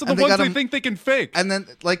you based on the And they ones got they 'em- think they can fake. And then,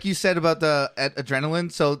 like you said about the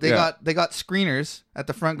adrenaline, so they Yeah. got screeners at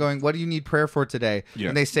the front going, "What do you need prayer for today?" Yeah.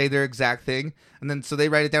 And they say their exact thing, and then so they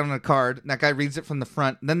write it down on a card. And that guy reads it from the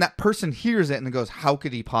front, and then that person hears it and goes, "How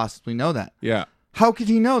could he possibly know that? Yeah. How could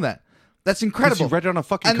he know that? That's incredible." You read it on a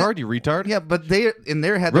fucking And card, you retard. Yeah, but they in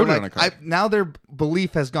their head Wrote they're it on like, a card. now their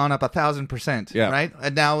belief has gone up 1,000%. Yeah. Right,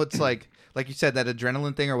 and now it's like you said, that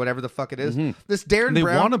adrenaline thing or whatever the fuck it is. This Darren And they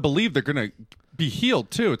Brown. want to believe they're going to be healed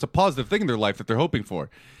too. It's a positive thing in their life that they're hoping for.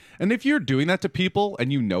 And if you're doing that to people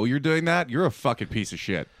and you know you're doing that, you're a fucking piece of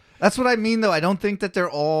shit. That's what I mean, though. I don't think that they're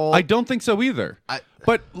all. I don't think so either.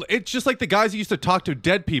 But it's just like the guys who used to talk to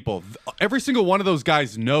dead people. Every single one of those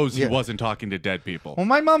guys knows he Yeah. wasn't talking to dead people. Well,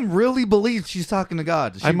 my mom really believes she's talking to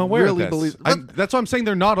God. She I'm aware really of this. believes. That's why I'm saying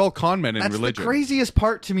they're not all con men in That's religion. the craziest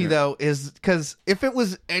part to me, though, is because if it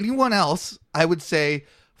was anyone else, I would say,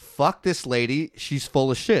 "Fuck this lady. She's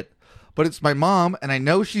full of shit." But it's my mom, and I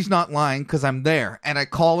know she's not lying because I'm there, and I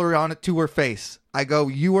call her on it to her face. I go,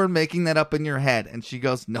 "You are making that up in your head," and she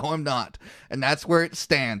goes, "No, I'm not," and that's where it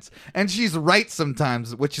stands. And she's right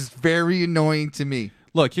sometimes, which is very annoying to me.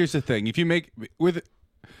 Look, here's the thing. If you make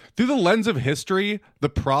through the lens of history, the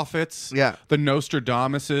prophets, Yeah. the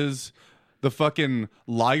Nostradamuses, the fucking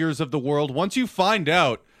liars of the world, once you find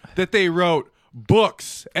out that they wrote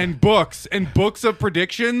books and books and books of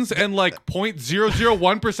predictions and like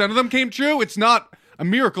 0.001% of them came true, it's not a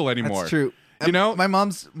miracle anymore. That's true. You know? My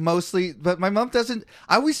mom's mostly, but my mom doesn't.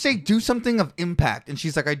 I always say do something of impact, and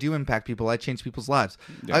she's like, "I do impact people. I change people's lives."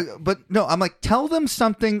 Yeah. But no, I'm like, tell them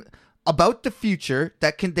something about the future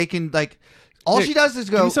that they can like. All Yeah, she does is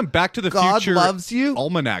go, give me some Back to the God Future loves you.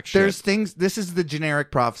 almanac shit. There's things. This is the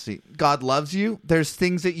generic prophecy. God loves you. There's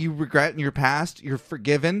things that you regret in your past. You're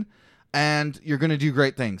forgiven, and you're going to do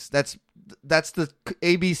great things. That's the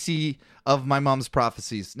ABC of my mom's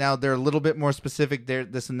prophecies. Now they're a little bit more specific. There,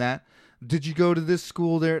 this and that. Did you go to this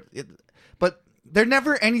school there? But they're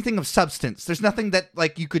never anything of substance. There's nothing that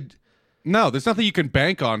like you could. No, there's nothing you can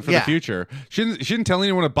bank on for Yeah. the future. She didn't tell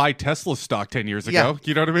anyone to buy Tesla stock 10 years Yeah, ago.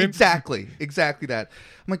 You know what I mean? Exactly that.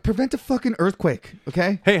 I'm like, prevent a fucking earthquake,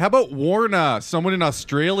 okay? Hey, how about warn someone in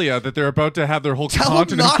Australia that they're about to have their whole Tell them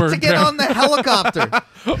continent not burned to get down? on the helicopter.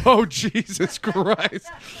 Oh, Jesus Christ.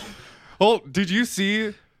 Oh, did you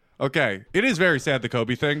see? Okay, it is very sad, the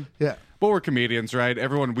Kobe thing. Yeah. But we're comedians, right? A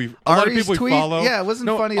lot of Ari's people tweet? we follow. Yeah, it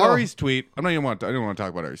wasn't funny at all. Ari's tweet. I don't want to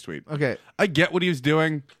talk about Ari's tweet. Okay. I get what he was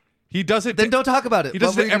doing. He does it. Then don't talk about it. He does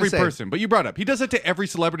What were it you to every gonna say? person. But you brought up. He does it to every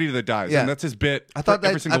celebrity that dies. Yeah. And that's his bit. I thought for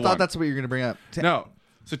every that. I single thought one. that's what you were going to bring up. No.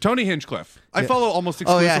 So Tony Hinchcliffe. I Yeah. follow almost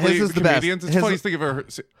Oh, exclusively yeah, his is the best. comedians. It's the His- funniest thing I've ever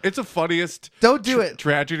heard. It's the funniest Don't do it.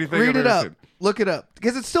 tragedy thing Read I've it ever up. seen. Look it up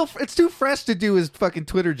because it's too fresh to do his fucking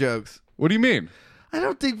Twitter jokes. What do you mean? I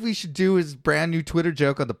don't think we should do his brand new Twitter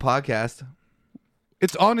joke on the podcast.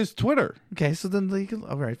 It's on his Twitter. Okay, so then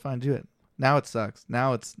all right, fine, do it. Now it sucks.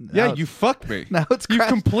 Now Yeah, you fucked me. Now it's You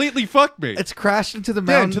crashed. completely fucked me. It's crashed into the yeah,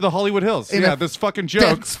 mountain into the Hollywood Hills. in Yeah, a this fucking joke.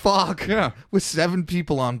 dense fog. Yeah. with 7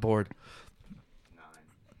 people on board.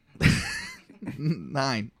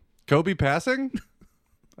 9. Kobe passing?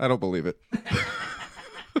 I don't believe it.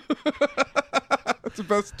 That's the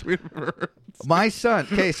best tweet I've ever heard. My son.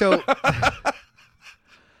 Okay, so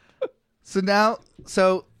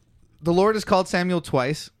so the Lord has called Samuel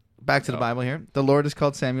twice. Back to the Bible here. The Lord has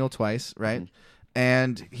called Samuel twice, right?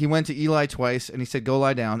 And he went to Eli twice, and he said, "Go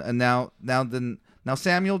lie down." And now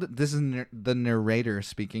Samuel. This is the narrator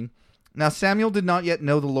speaking. Now Samuel did not yet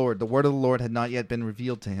know the Lord. The word of the Lord had not yet been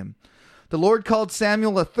revealed to him. The Lord called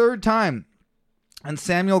Samuel a third time, and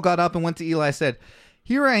Samuel got up and went to Eli and said,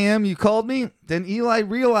 "Here I am, you called me?" Then Eli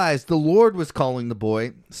realized the Lord was calling the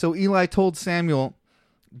boy. So Eli told Samuel,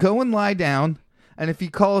 "Go and lie down, and if he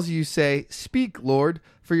calls you, say, 'Speak, Lord,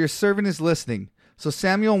 for your servant is listening.'" So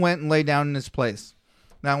Samuel went and lay down in his place.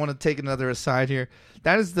 Now I want to take another aside here.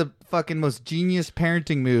 That is the fucking most genius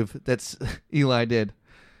parenting move that's Eli did.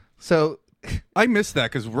 So I missed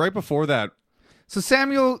that because right before that,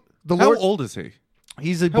 Samuel, the how Lord, old is he?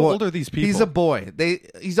 He's a How boy. old are these people? He's a boy.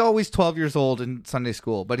 He's always 12 years old in Sunday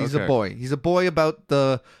school, but he's a Okay. boy. He's a boy about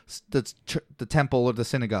the temple or the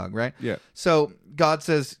synagogue, right? Yeah. So God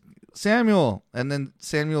says, Samuel, and then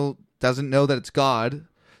Samuel doesn't know that it's God.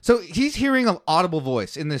 So he's hearing an audible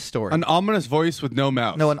voice in this story. An ominous voice with no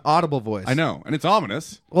mouth. No, an audible voice. I know, and it's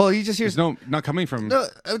ominous. Well, he just hears. There's not coming from. No,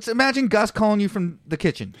 imagine Gus calling you from the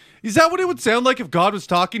kitchen. Is that what it would sound like if God was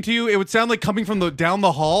talking to you? It would sound like coming from down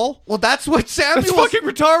the hall. Well, that's what Samuel's. That's fucking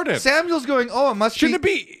retarded. Samuel's going. Oh, it must Shouldn't be.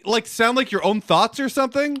 it be like sound like your own thoughts or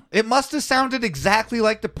something? It must have sounded exactly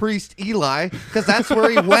like the priest Eli, because that's where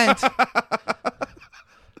he went.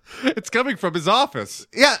 It's coming from his office.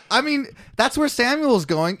 Yeah, I mean, that's where Samuel's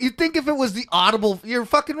going. You'd think if it was the audible, you're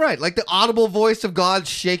fucking right, like the audible voice of God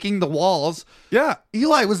shaking the walls. Yeah.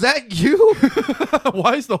 Eli, was that you?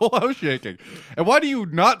 Why is the whole house shaking? And why do you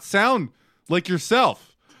not sound like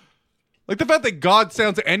yourself? Like the fact that God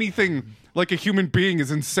sounds anything like a human being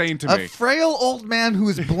is insane to me. A frail old man who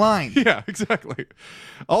is blind. Yeah, exactly.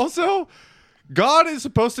 Also, God is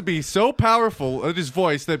supposed to be so powerful at his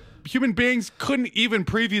voice that human beings couldn't even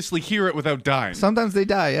previously hear it without dying. Sometimes they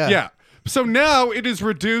die, yeah. Yeah. So now it is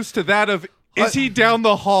reduced to that of, is he down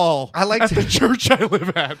the hall I like at to- the church I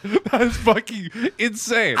live at? That is fucking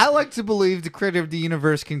insane. I like to believe the creator of the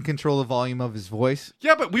universe can control the volume of his voice.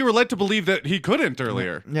 Yeah, but we were led to believe that he couldn't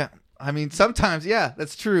earlier. Yeah. I mean, sometimes, yeah,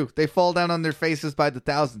 that's true. They fall down on their faces by the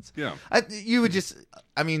thousands. Yeah. You would just,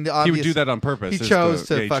 I mean, the He obvious. would do that on purpose. He is chose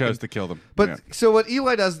to he fucking- chose to kill them. But Yeah. so what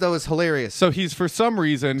Eli does, though, is hilarious. So he's, for some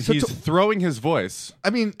reason, he's to- throwing his voice I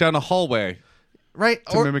mean, down a hallway right?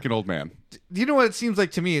 to mimic an old man. Do you know what it seems like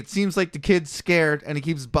to me? It seems like the kid's scared and he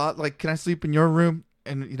keeps like, can I sleep in your room?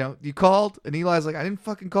 And, you know, you called and Eli's like, I didn't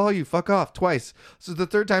fucking call you. Fuck off twice. So the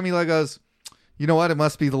third time Eli goes, you know what? It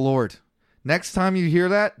must be the Lord. Next time you hear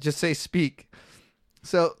that, just say speak.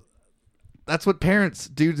 So that's what parents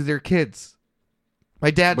do to their kids. My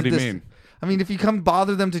dad What did do you this. mean? I mean, if you come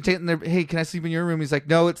bother them to take in their, hey, can I sleep in your room? He's like,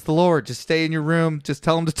 no, it's the Lord. Just stay in your room. Just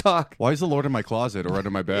tell him to talk. Why is the Lord in my closet or under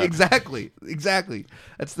my bed? Exactly.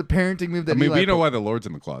 That's the parenting move that I mean, Eli we know put- why the Lord's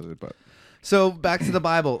in the closet, but So back to the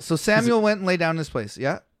Bible. So Samuel went and lay down in his place.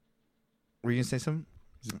 Yeah. Were you gonna say something?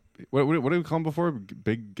 what did we call him before?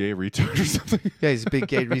 Big gay retard or something? Yeah, he's a big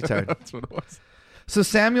gay retard. That's what it was. So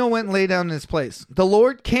Samuel went and lay down in his place. The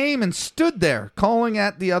Lord came and stood there, calling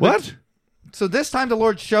at the other. What? So this time the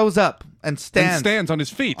Lord shows up and And stands stands on his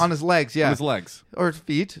feet. on his legs. Yeah, On his legs. or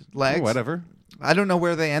feet, legs, Or whatever. I don't know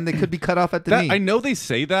where they end. They could be cut off at the That, knee. I know they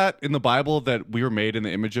say that in the Bible that we were made in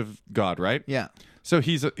the image of God, right? Yeah. So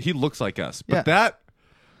he looks like us. But Yeah.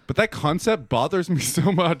 that concept bothers me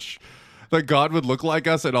so much, that God would look like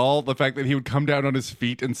us at all. The fact that he would come down on his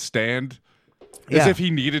feet and stand as Yeah. if he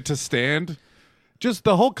needed to stand. Just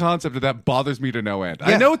the whole concept of that bothers me to no end.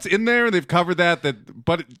 I Yeah. know it's in there and they've covered that,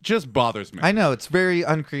 but it just bothers me. I know it's very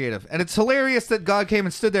uncreative, and it's hilarious that God came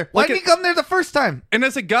and stood there. Why Like didn't he come there the first time? And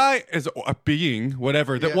as a guy, as a being,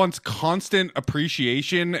 whatever, that Yeah. wants constant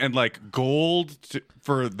appreciation and like gold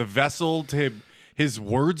for the vessel to his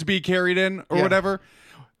words be carried in or Yeah. whatever,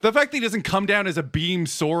 the fact that he doesn't come down as a beam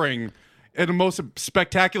soaring in the most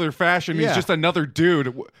spectacular fashion, Yeah. he's just another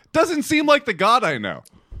dude, doesn't seem like the God I know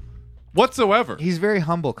whatsoever. He's very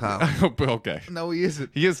humble, Kyle. Okay. No, he isn't.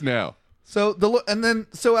 He is now. So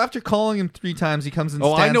so after calling him 3 times, he comes and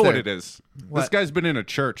Oh, stands I know what there. it is. What? This guy's been in a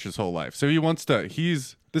church his whole life. So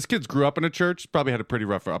this kid's grew up in a church, probably had a pretty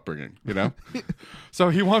rough upbringing, you know? So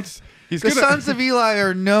he's The gonna, sons of Eli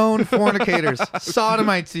are known fornicators,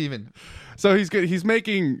 sodomites even. so he's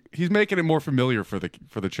making it more familiar for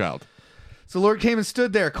the child. So the Lord came and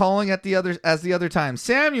stood there, calling at the other time,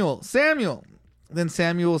 Samuel, Samuel. Then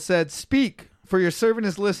Samuel said, "Speak, for your servant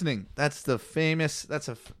is listening." That's a famous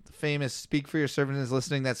 "Speak, for your servant is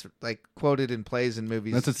listening." That's like quoted in plays and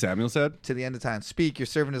movies. That's what Samuel said? To the end of time. Speak, your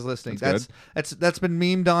servant is listening. That's That's been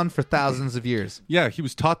memed on for thousands of years. Yeah, he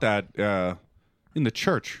was taught that in the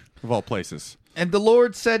church of all places. And the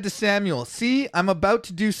Lord said to Samuel, "See, I'm about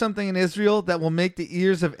to do something in Israel that will make the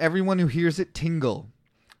ears of everyone who hears it tingle.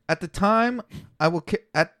 At that time, I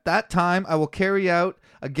will carry out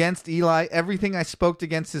against Eli everything I spoke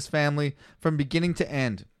against his family from beginning to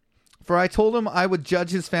end. For I told him I would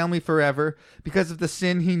judge his family forever because of the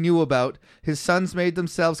sin he knew about. His sons made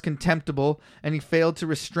themselves contemptible, and he failed to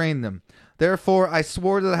restrain them. Therefore I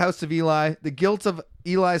swore to the house of Eli, the guilt of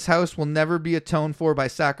Eli's house will never be atoned for by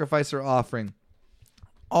sacrifice or offering.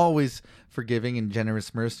 Always forgiving and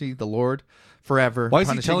generous mercy, the Lord forever. Why is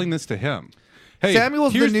he punishing- telling this to him? Hey,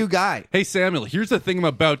 Samuel's the here's- new guy. Hey, Samuel, here's the thing I'm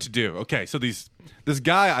about to do. Okay, so this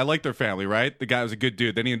guy, I like their family, right? The guy was a good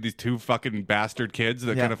dude. Then he had these two fucking bastard kids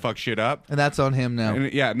that Yeah. kind of fuck shit up. And that's on him now.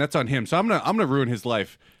 And that's on him. So I'm gonna ruin his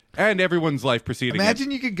life and everyone's life preceding it. Imagine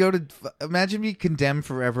you could go to. Imagine be condemned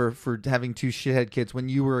forever for having two shithead kids when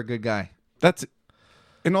you were a good guy. That's,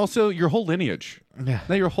 and also your whole lineage. Yeah.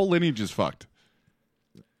 Now your whole lineage is fucked.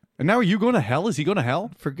 And now are you going to hell? Is he going to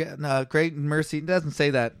hell? Forget great mercy. It doesn't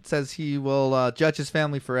say that. It says he will judge his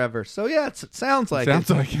family forever. So yeah, it sounds like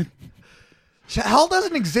Sounds it. like it. Hell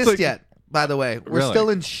doesn't exist like- yet. By the way, we're Really? still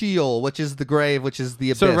in Sheol, which is the grave, which is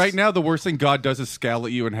the abyss. So right now, the worst thing God does is scowl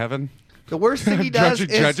at you in heaven, the worst thing he does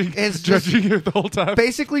judging is just you the whole time.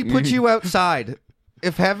 basically put you outside.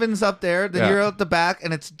 If heaven's up there, then Yeah. you're out the back,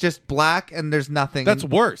 and it's just black, and there's nothing. That's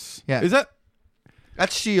And worse. Yeah. Is that?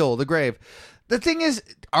 that's Sheol, the grave. The thing is,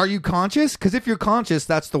 are you conscious? Because if you're conscious,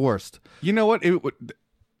 that's the worst. You know what?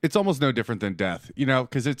 It's almost no different than death. You know,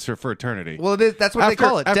 because it's for eternity. Well, it is. That's what they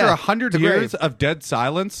call it. After death. 100 The years grave. of dead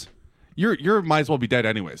silence, you're might as well be dead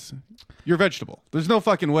anyways. You're a vegetable. There's no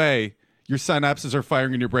fucking way your synapses are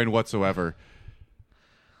firing in your brain whatsoever.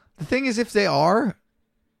 The thing is, if they are,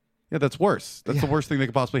 Yeah, that's worse. That's the worst thing that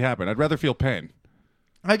could possibly happen. I'd rather feel pain.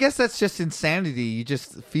 I guess that's just insanity. You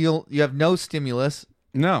just feel you have no stimulus,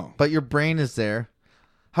 No. but your brain is there.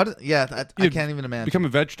 How do? Yeah, I You'd can't even imagine. Become a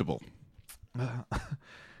vegetable.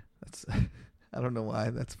 That's, I don't know why.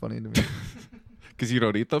 That's funny to me. Because you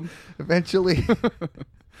don't eat them? Eventually.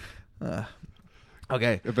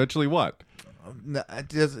 Okay. Eventually what? No,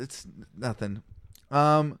 it's nothing.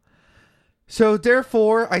 So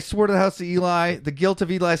therefore, I swore to the house of Eli, the guilt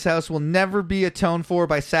of Eli's house will never be atoned for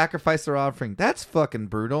by sacrifice or offering. That's fucking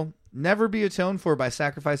brutal. Never be atoned for by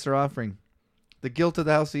sacrifice or offering. The guilt of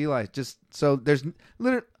the house of Eli. Just so there's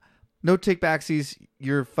literally no take backsies.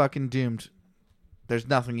 You're fucking doomed. There's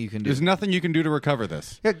nothing you can do. There's nothing you can do to recover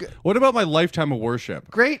this. Yeah, What about my lifetime of worship?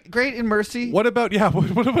 great in mercy. What about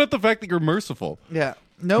what about the fact that you're merciful? Yeah.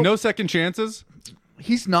 Nope. No second chances?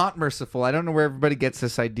 He's not merciful. I don't know where everybody gets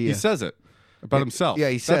this idea. He says it about himself. yeah,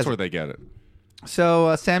 he says That's it. where they get it.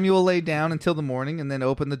 So Samuel lay down until the morning and then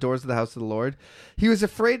opened the doors of the house of the Lord. He was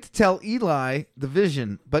afraid to tell Eli the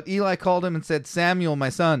vision, but Eli called him and said, Samuel, my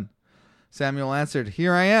son. Samuel answered,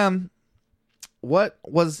 Here I am. What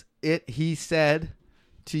was it he said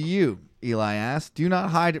to you? Eli asked. Do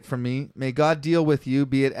not hide it from me. May God deal with you,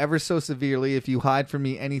 be it ever so severely, if you hide from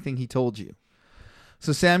me anything he told you.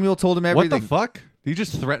 So Samuel told him everything. What the fuck? He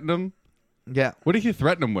just threatened him? Yeah. What did he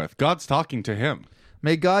threaten him with? God's talking to him.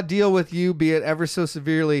 May God deal with you, be it ever so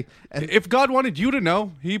severely. And If God wanted you to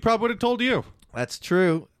know, he probably would have told you. that's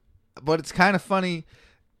true. But it's kind of funny.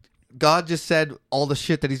 God just said all the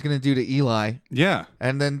shit that he's going to do to Eli. Yeah.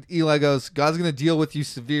 And then Eli goes, God's going to deal with you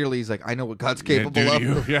severely. He's like, I know what God's capable Yeah, of.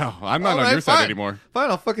 dude, yeah, I'm not All on right, your side fine. anymore. Fine,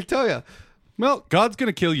 I'll fucking tell you. Well, God's going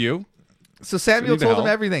to kill you. So Samuel need to told him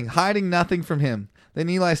help. everything, hiding nothing from him. Then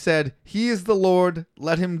Eli said, He is the Lord.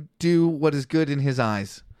 Let him do what is good in his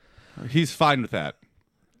eyes. He's fine with that.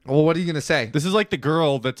 Well, what are you going to say? This is like the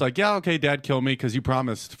girl that's like, yeah, okay, Dad, kill me because you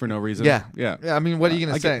promised for no reason. Yeah. Yeah. I mean, what are you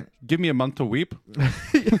going to say? Give me a month to weep.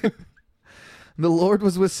 The Lord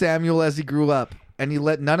was with Samuel as he grew up, and he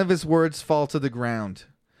let none of his words fall to the ground.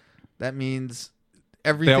 That means They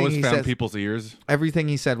everything always he found says, people's ears. everything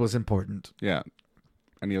he said was important. Yeah.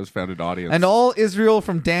 And he always found an audience. And all Israel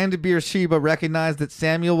from Dan to Beersheba recognized that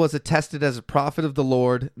Samuel was attested as a prophet of the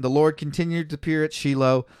Lord. The Lord continued to appear at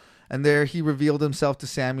Shiloh, and there he revealed himself to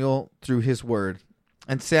Samuel through his word.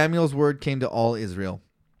 And Samuel's word came to all Israel.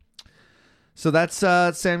 So that's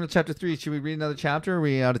Samuel chapter 3. Should we read another chapter, or are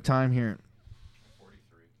we out of time here?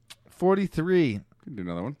 43. Can do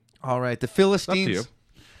another one. All right. The It's up to you. Philistines.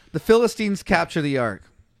 The Philistines capture the ark.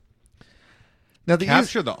 Now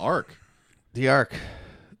Capture the ark. the ark.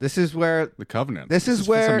 This is where The covenant. This is for some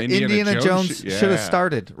where Indiana Jones shit. should have Yeah.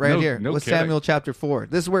 started right No- here no with kidding. Samuel chapter 4.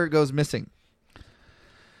 This is where it goes missing.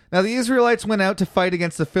 Now the Israelites went out to fight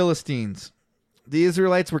against the Philistines. The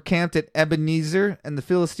Israelites were camped at Ebenezer and the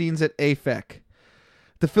Philistines at Aphek.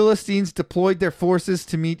 The Philistines deployed their forces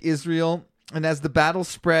to meet Israel, and as the battle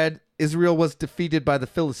spread, Israel was defeated by the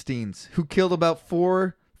Philistines, who killed about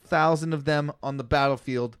 4,000 of them on the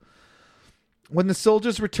battlefield. When the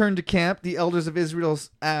soldiers returned to camp, the elders of Israel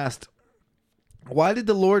asked, Why did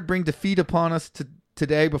the Lord bring defeat upon us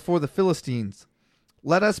today before the Philistines?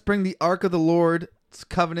 Let us bring the ark of the Lord's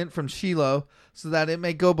covenant from Shiloh, so that it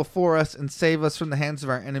may go before us and save us from the hands of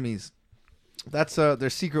our enemies. That's their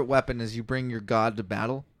secret weapon, is you bring your God to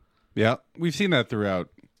battle. Yeah. We've seen that throughout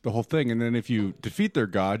the whole thing. And then if you defeat their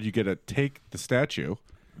god, you get to take the statue.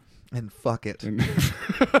 And fuck it. And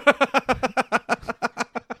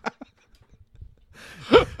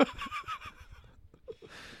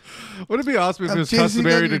be awesome if I'm it was chasing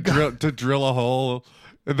customary down to your drill a hole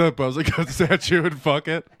in the Bozo God statue and fuck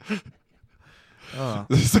it.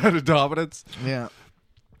 The sign of dominance. Yeah.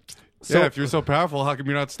 Yeah, if you're so powerful, how come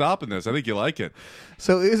you're not stopping this? I think you like it.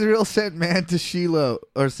 So Israel sent men to Shiloh,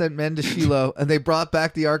 and they brought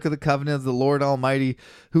back the Ark of the Covenant of the Lord Almighty,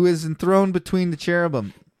 who is enthroned between the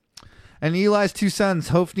cherubim. And Eli's 2 sons,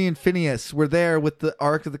 Hophni and Phinehas, were there with the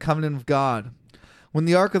Ark of the Covenant of God. When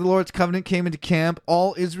the Ark of the Lord's Covenant came into camp,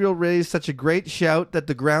 all Israel raised such a great shout that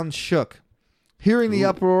the ground shook. Hearing the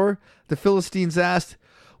uproar, the Philistines asked,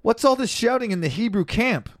 "What's all this shouting in the Hebrew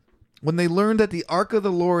camp?" When they learned that the Ark of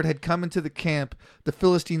the Lord had come into the camp, the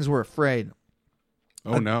Philistines were afraid.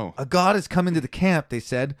 Oh, no. A god has come into the camp, they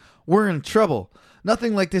said. We're in trouble.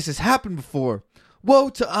 Nothing like this has happened before. Woe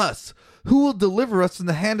to us! Who will deliver us from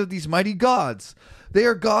the hand of these mighty gods? They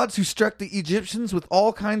are gods who struck the Egyptians with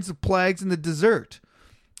all kinds of plagues in the desert.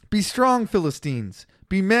 Be strong, Philistines.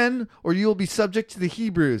 Be men, or you will be subject to the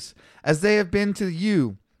Hebrews, as they have been to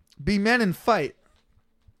you. Be men and fight.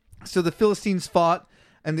 So the Philistines fought,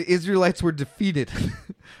 and the Israelites were defeated,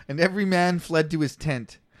 and every man fled to his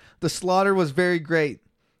tent. The slaughter was very great.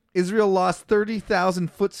 Israel lost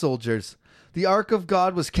 30,000 foot soldiers. The ark of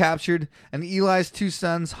God was captured, and Eli's 2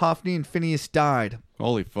 sons, Hophni and Phinehas, died.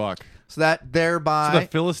 Holy fuck. So that thereby... So the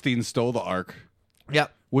Philistines stole the ark.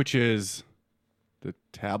 Yep. Which is the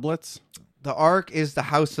tablets? The ark is the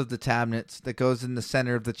house of the tablets that goes in the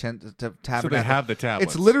center of the tabernacle. So they have the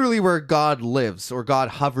tablets. It's literally where God lives, or God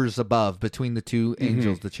hovers above between the 2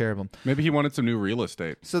 angels, the cherubim. Maybe he wanted some new real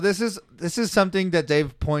estate. So this is something that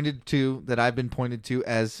they've pointed to, that I've been pointed to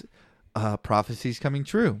as prophecies coming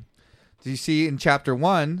true. Do you see in chapter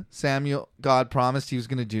 1, God promised he was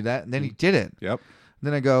going to do that, and then he did it. Yep.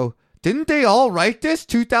 Then I go, didn't they all write this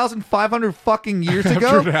 2,500 fucking years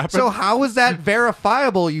ago? After it happened? So how is that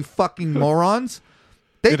verifiable, you fucking morons?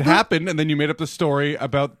 It happened, and then you made up the story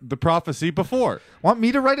about the prophecy before. Want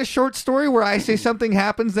me to write a short story where I say something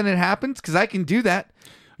happens, then it happens? Because I can do that.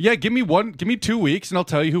 Yeah, give me 2 weeks, and I'll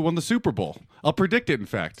tell you who won the Super Bowl. I'll predict it, in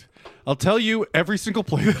fact. I'll tell you every single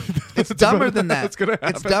play. It's dumber than that. That's gonna happen.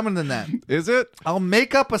 It's dumber than that. Is it? I'll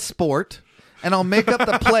make up a sport, and I'll make up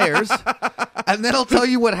the players, and then I'll tell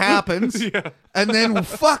you what happens. Yeah. And then,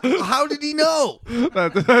 fuck, how did he know?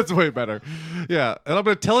 That's way better. Yeah, and I'm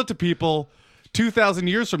going to tell it to people 2,000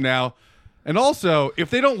 years from now. And also, if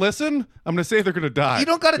they don't listen, I'm going to say they're going to die. You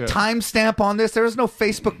don't got a timestamp on this. There was no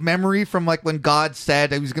Facebook memory from like when God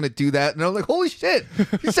said he was going to do that. And I'm like, holy shit,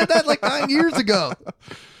 he said that like 9 years ago.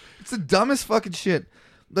 It's the dumbest fucking shit.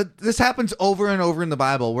 But this happens over and over in the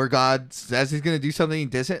Bible where God says he's going to do something, he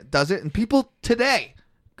does it, and people today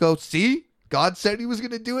go, see, God said he was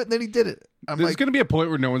going to do it, and then he did it. There's going to be a point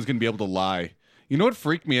where no one's going to be able to lie. You know what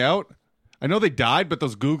freaked me out? I know they died, but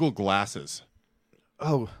those Google glasses.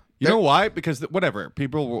 Oh. You know why? Because whatever,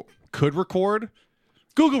 people could record.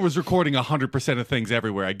 Google was recording 100% of things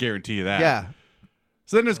everywhere. I guarantee you that. Yeah.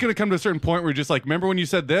 So then it's going to come to a certain point where you're just like, remember when you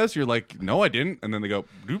said this? You're like, no, I didn't. And then they go,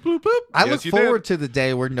 boop, boop, boop. I Yes, look forward to the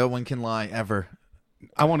day where no one can lie ever.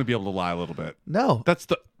 I want to be able to lie a little bit. No. That's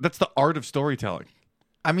the art of storytelling.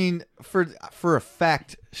 I mean, for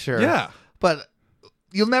effect, sure. Yeah. But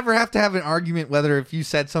you'll never have to have an argument whether if you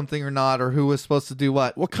said something or not or who was supposed to do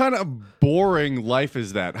what. What kind of boring life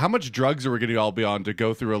is that? How much drugs are we going to all be on to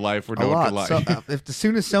go through a life where no one can lie? So, if as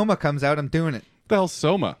soon as Soma comes out, I'm doing it. The hell's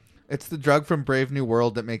Soma? It's the drug from Brave New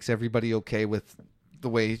World that makes everybody okay with the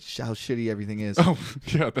way how shitty everything is. Oh,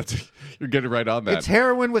 yeah, you're getting right on that. It's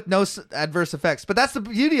heroin with no adverse effects, but that's the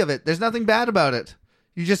beauty of it. There's nothing bad about it.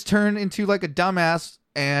 You just turn into like a dumbass,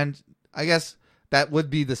 and I guess that would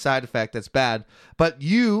be the side effect that's bad. But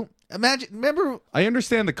remember, I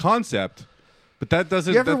understand the concept, but that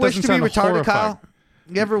doesn't. You ever wish to be retarded, horrifying. Kyle?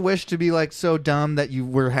 You ever wish to be like so dumb that you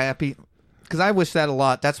were happy? Because I wish that a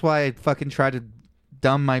lot. That's why I fucking try to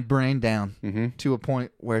dumb my brain down to a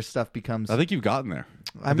point where stuff becomes. I think you've gotten there.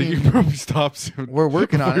 I think mean, you probably stop soon. We're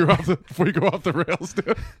working on it. Before you go off the rails,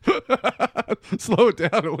 dude. Slow it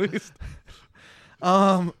down at least.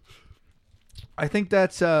 I think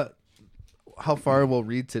that's how far we'll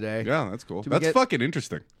read today. Yeah, that's cool. That's fucking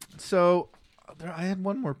interesting. So I had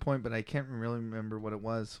one more point, but I can't really remember what it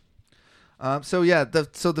was.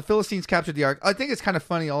 The Philistines captured the ark. I think it's kind of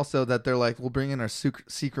funny also that they're like, we'll bring in our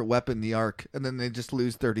secret weapon, the ark, and then they just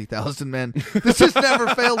lose 30,000 men. This has never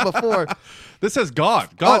failed before. This has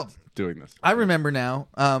God's doing this. I remember now.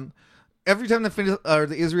 Every time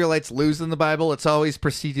the Israelites lose in the Bible, it's always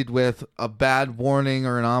preceded with a bad warning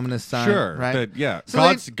or an ominous sign. Sure, right?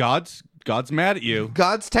 So God's mad at you.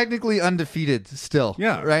 God's technically undefeated still.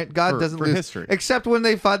 Yeah. Right? God doesn't for lose. History. Except when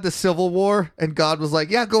they fought the Civil War and God was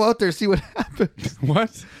like, yeah, go out there, see what happens.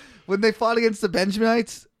 What? when they fought against the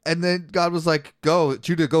Benjamites, and then God was like, "Go,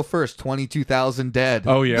 Judah, go first. 22,000 dead."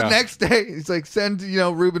 Oh, yeah. The next day, he's like, "Send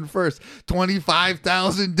Reuben first.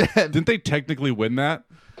 25,000 dead." Didn't they technically win that?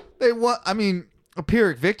 They won. I mean, a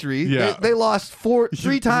Pyrrhic victory. Yeah. They lost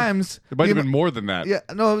three times. It might have been more than that. Yeah,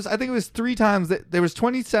 no, I think it was 3 times. There was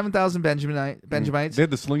 27,000 Benjamites. They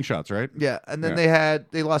had the slingshots, right? Yeah, and then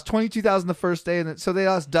they lost 22,000 the first day, and so they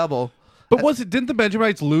lost double. But didn't the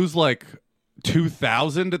Benjamites lose like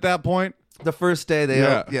 2,000 at that point? The first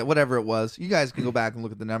day whatever it was. You guys can go back and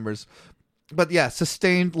look at the numbers. But yeah,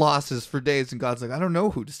 sustained losses for days, and God's like, I don't know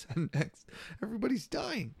who to send next. Everybody's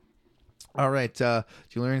dying. All right, did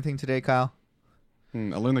you learn anything today, Kyle? I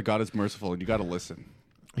learned that God is merciful, and you got to listen.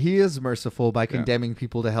 He is merciful by condemning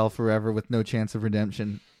people to hell forever with no chance of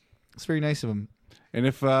redemption. It's very nice of him. And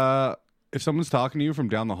if someone's talking to you from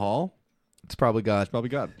down the hall, it's probably God. It's probably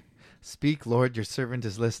God. Speak, Lord, your servant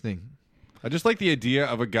is listening. I just like the idea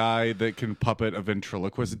of a guy that can puppet a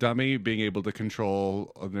ventriloquist dummy being able to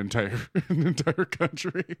control an entire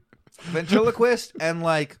country. Ventriloquist and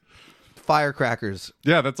like firecrackers.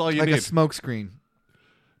 Yeah, that's all you need. Like a smoke screen.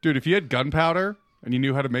 Dude, if you had gunpowder and you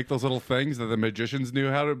knew how to make those little things that the magicians knew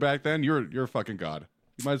how to back then, you're a fucking god.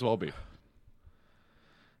 You might as well be.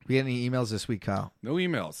 We had any emails this week, Kyle? No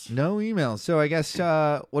emails. No emails. So I guess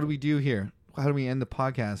what do we do here? How do we end the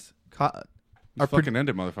podcast? Our fucking end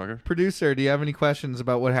it, motherfucker. Producer, do you have any questions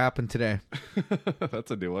about what happened today? That's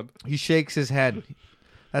a new one. He shakes his head.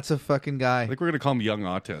 That's a fucking guy. I think we're going to call him Young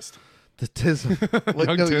Autist. The Tism.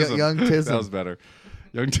 Young Tism. That was better.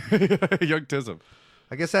 Young Tism.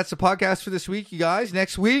 I guess that's the podcast for this week, you guys.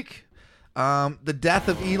 Next week, the death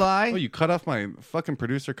of Eli. Oh, you cut off my fucking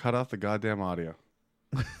producer, cut off the goddamn audio.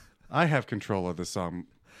 I have control of this song.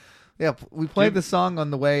 Yeah, we played the song on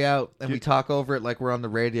the way out, and we talk over it like we're on the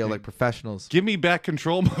radio, like professionals. Give me back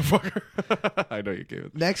control, motherfucker. I know you gave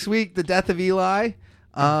it. Next week, the death of Eli,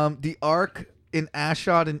 the Ark in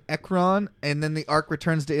Ashdod and Ekron, and then the Ark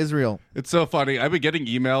returns to Israel. It's so funny. I've been getting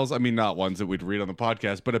emails, I mean, not ones that we'd read on the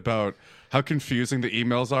podcast, but about how confusing the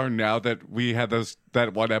emails are now that we had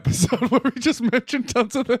that one episode where we just mentioned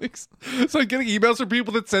tons of things. So I'm getting emails from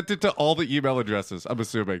people that sent it to all the email addresses, I'm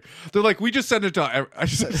assuming. They're like, we just sent it to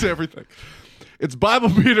everything. It's Bible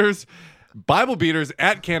Beaters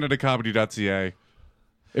at CanadaComedy.ca.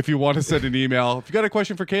 If you want to send an email, if you got a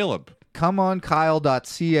question for Caleb.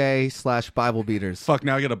 ComeOnKyle.ca/BibleBeaters. Fuck,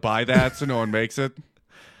 now I got to buy that so no one makes it.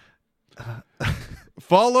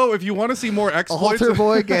 Follow if you want to see more exploits. Altar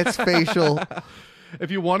Boy gets facial.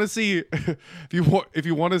 If you want to see, if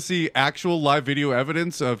you want to see actual live video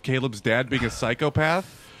evidence of Caleb's dad being a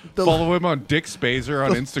psychopath, follow him on Dick Spazer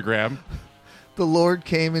on Instagram. The Lord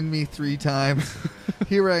came in me 3 times.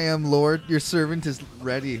 Here I am, Lord. Your servant is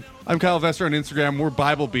ready. I'm Kyle Vester on Instagram. We're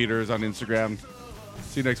Bible Beaters on Instagram.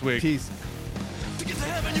 See you next week. Peace. To get to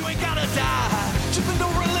heaven, you ain't gotta die. Tripping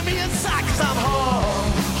over and let me inside, cause I'm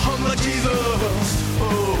hung like Jesus.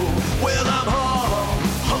 Oh, well,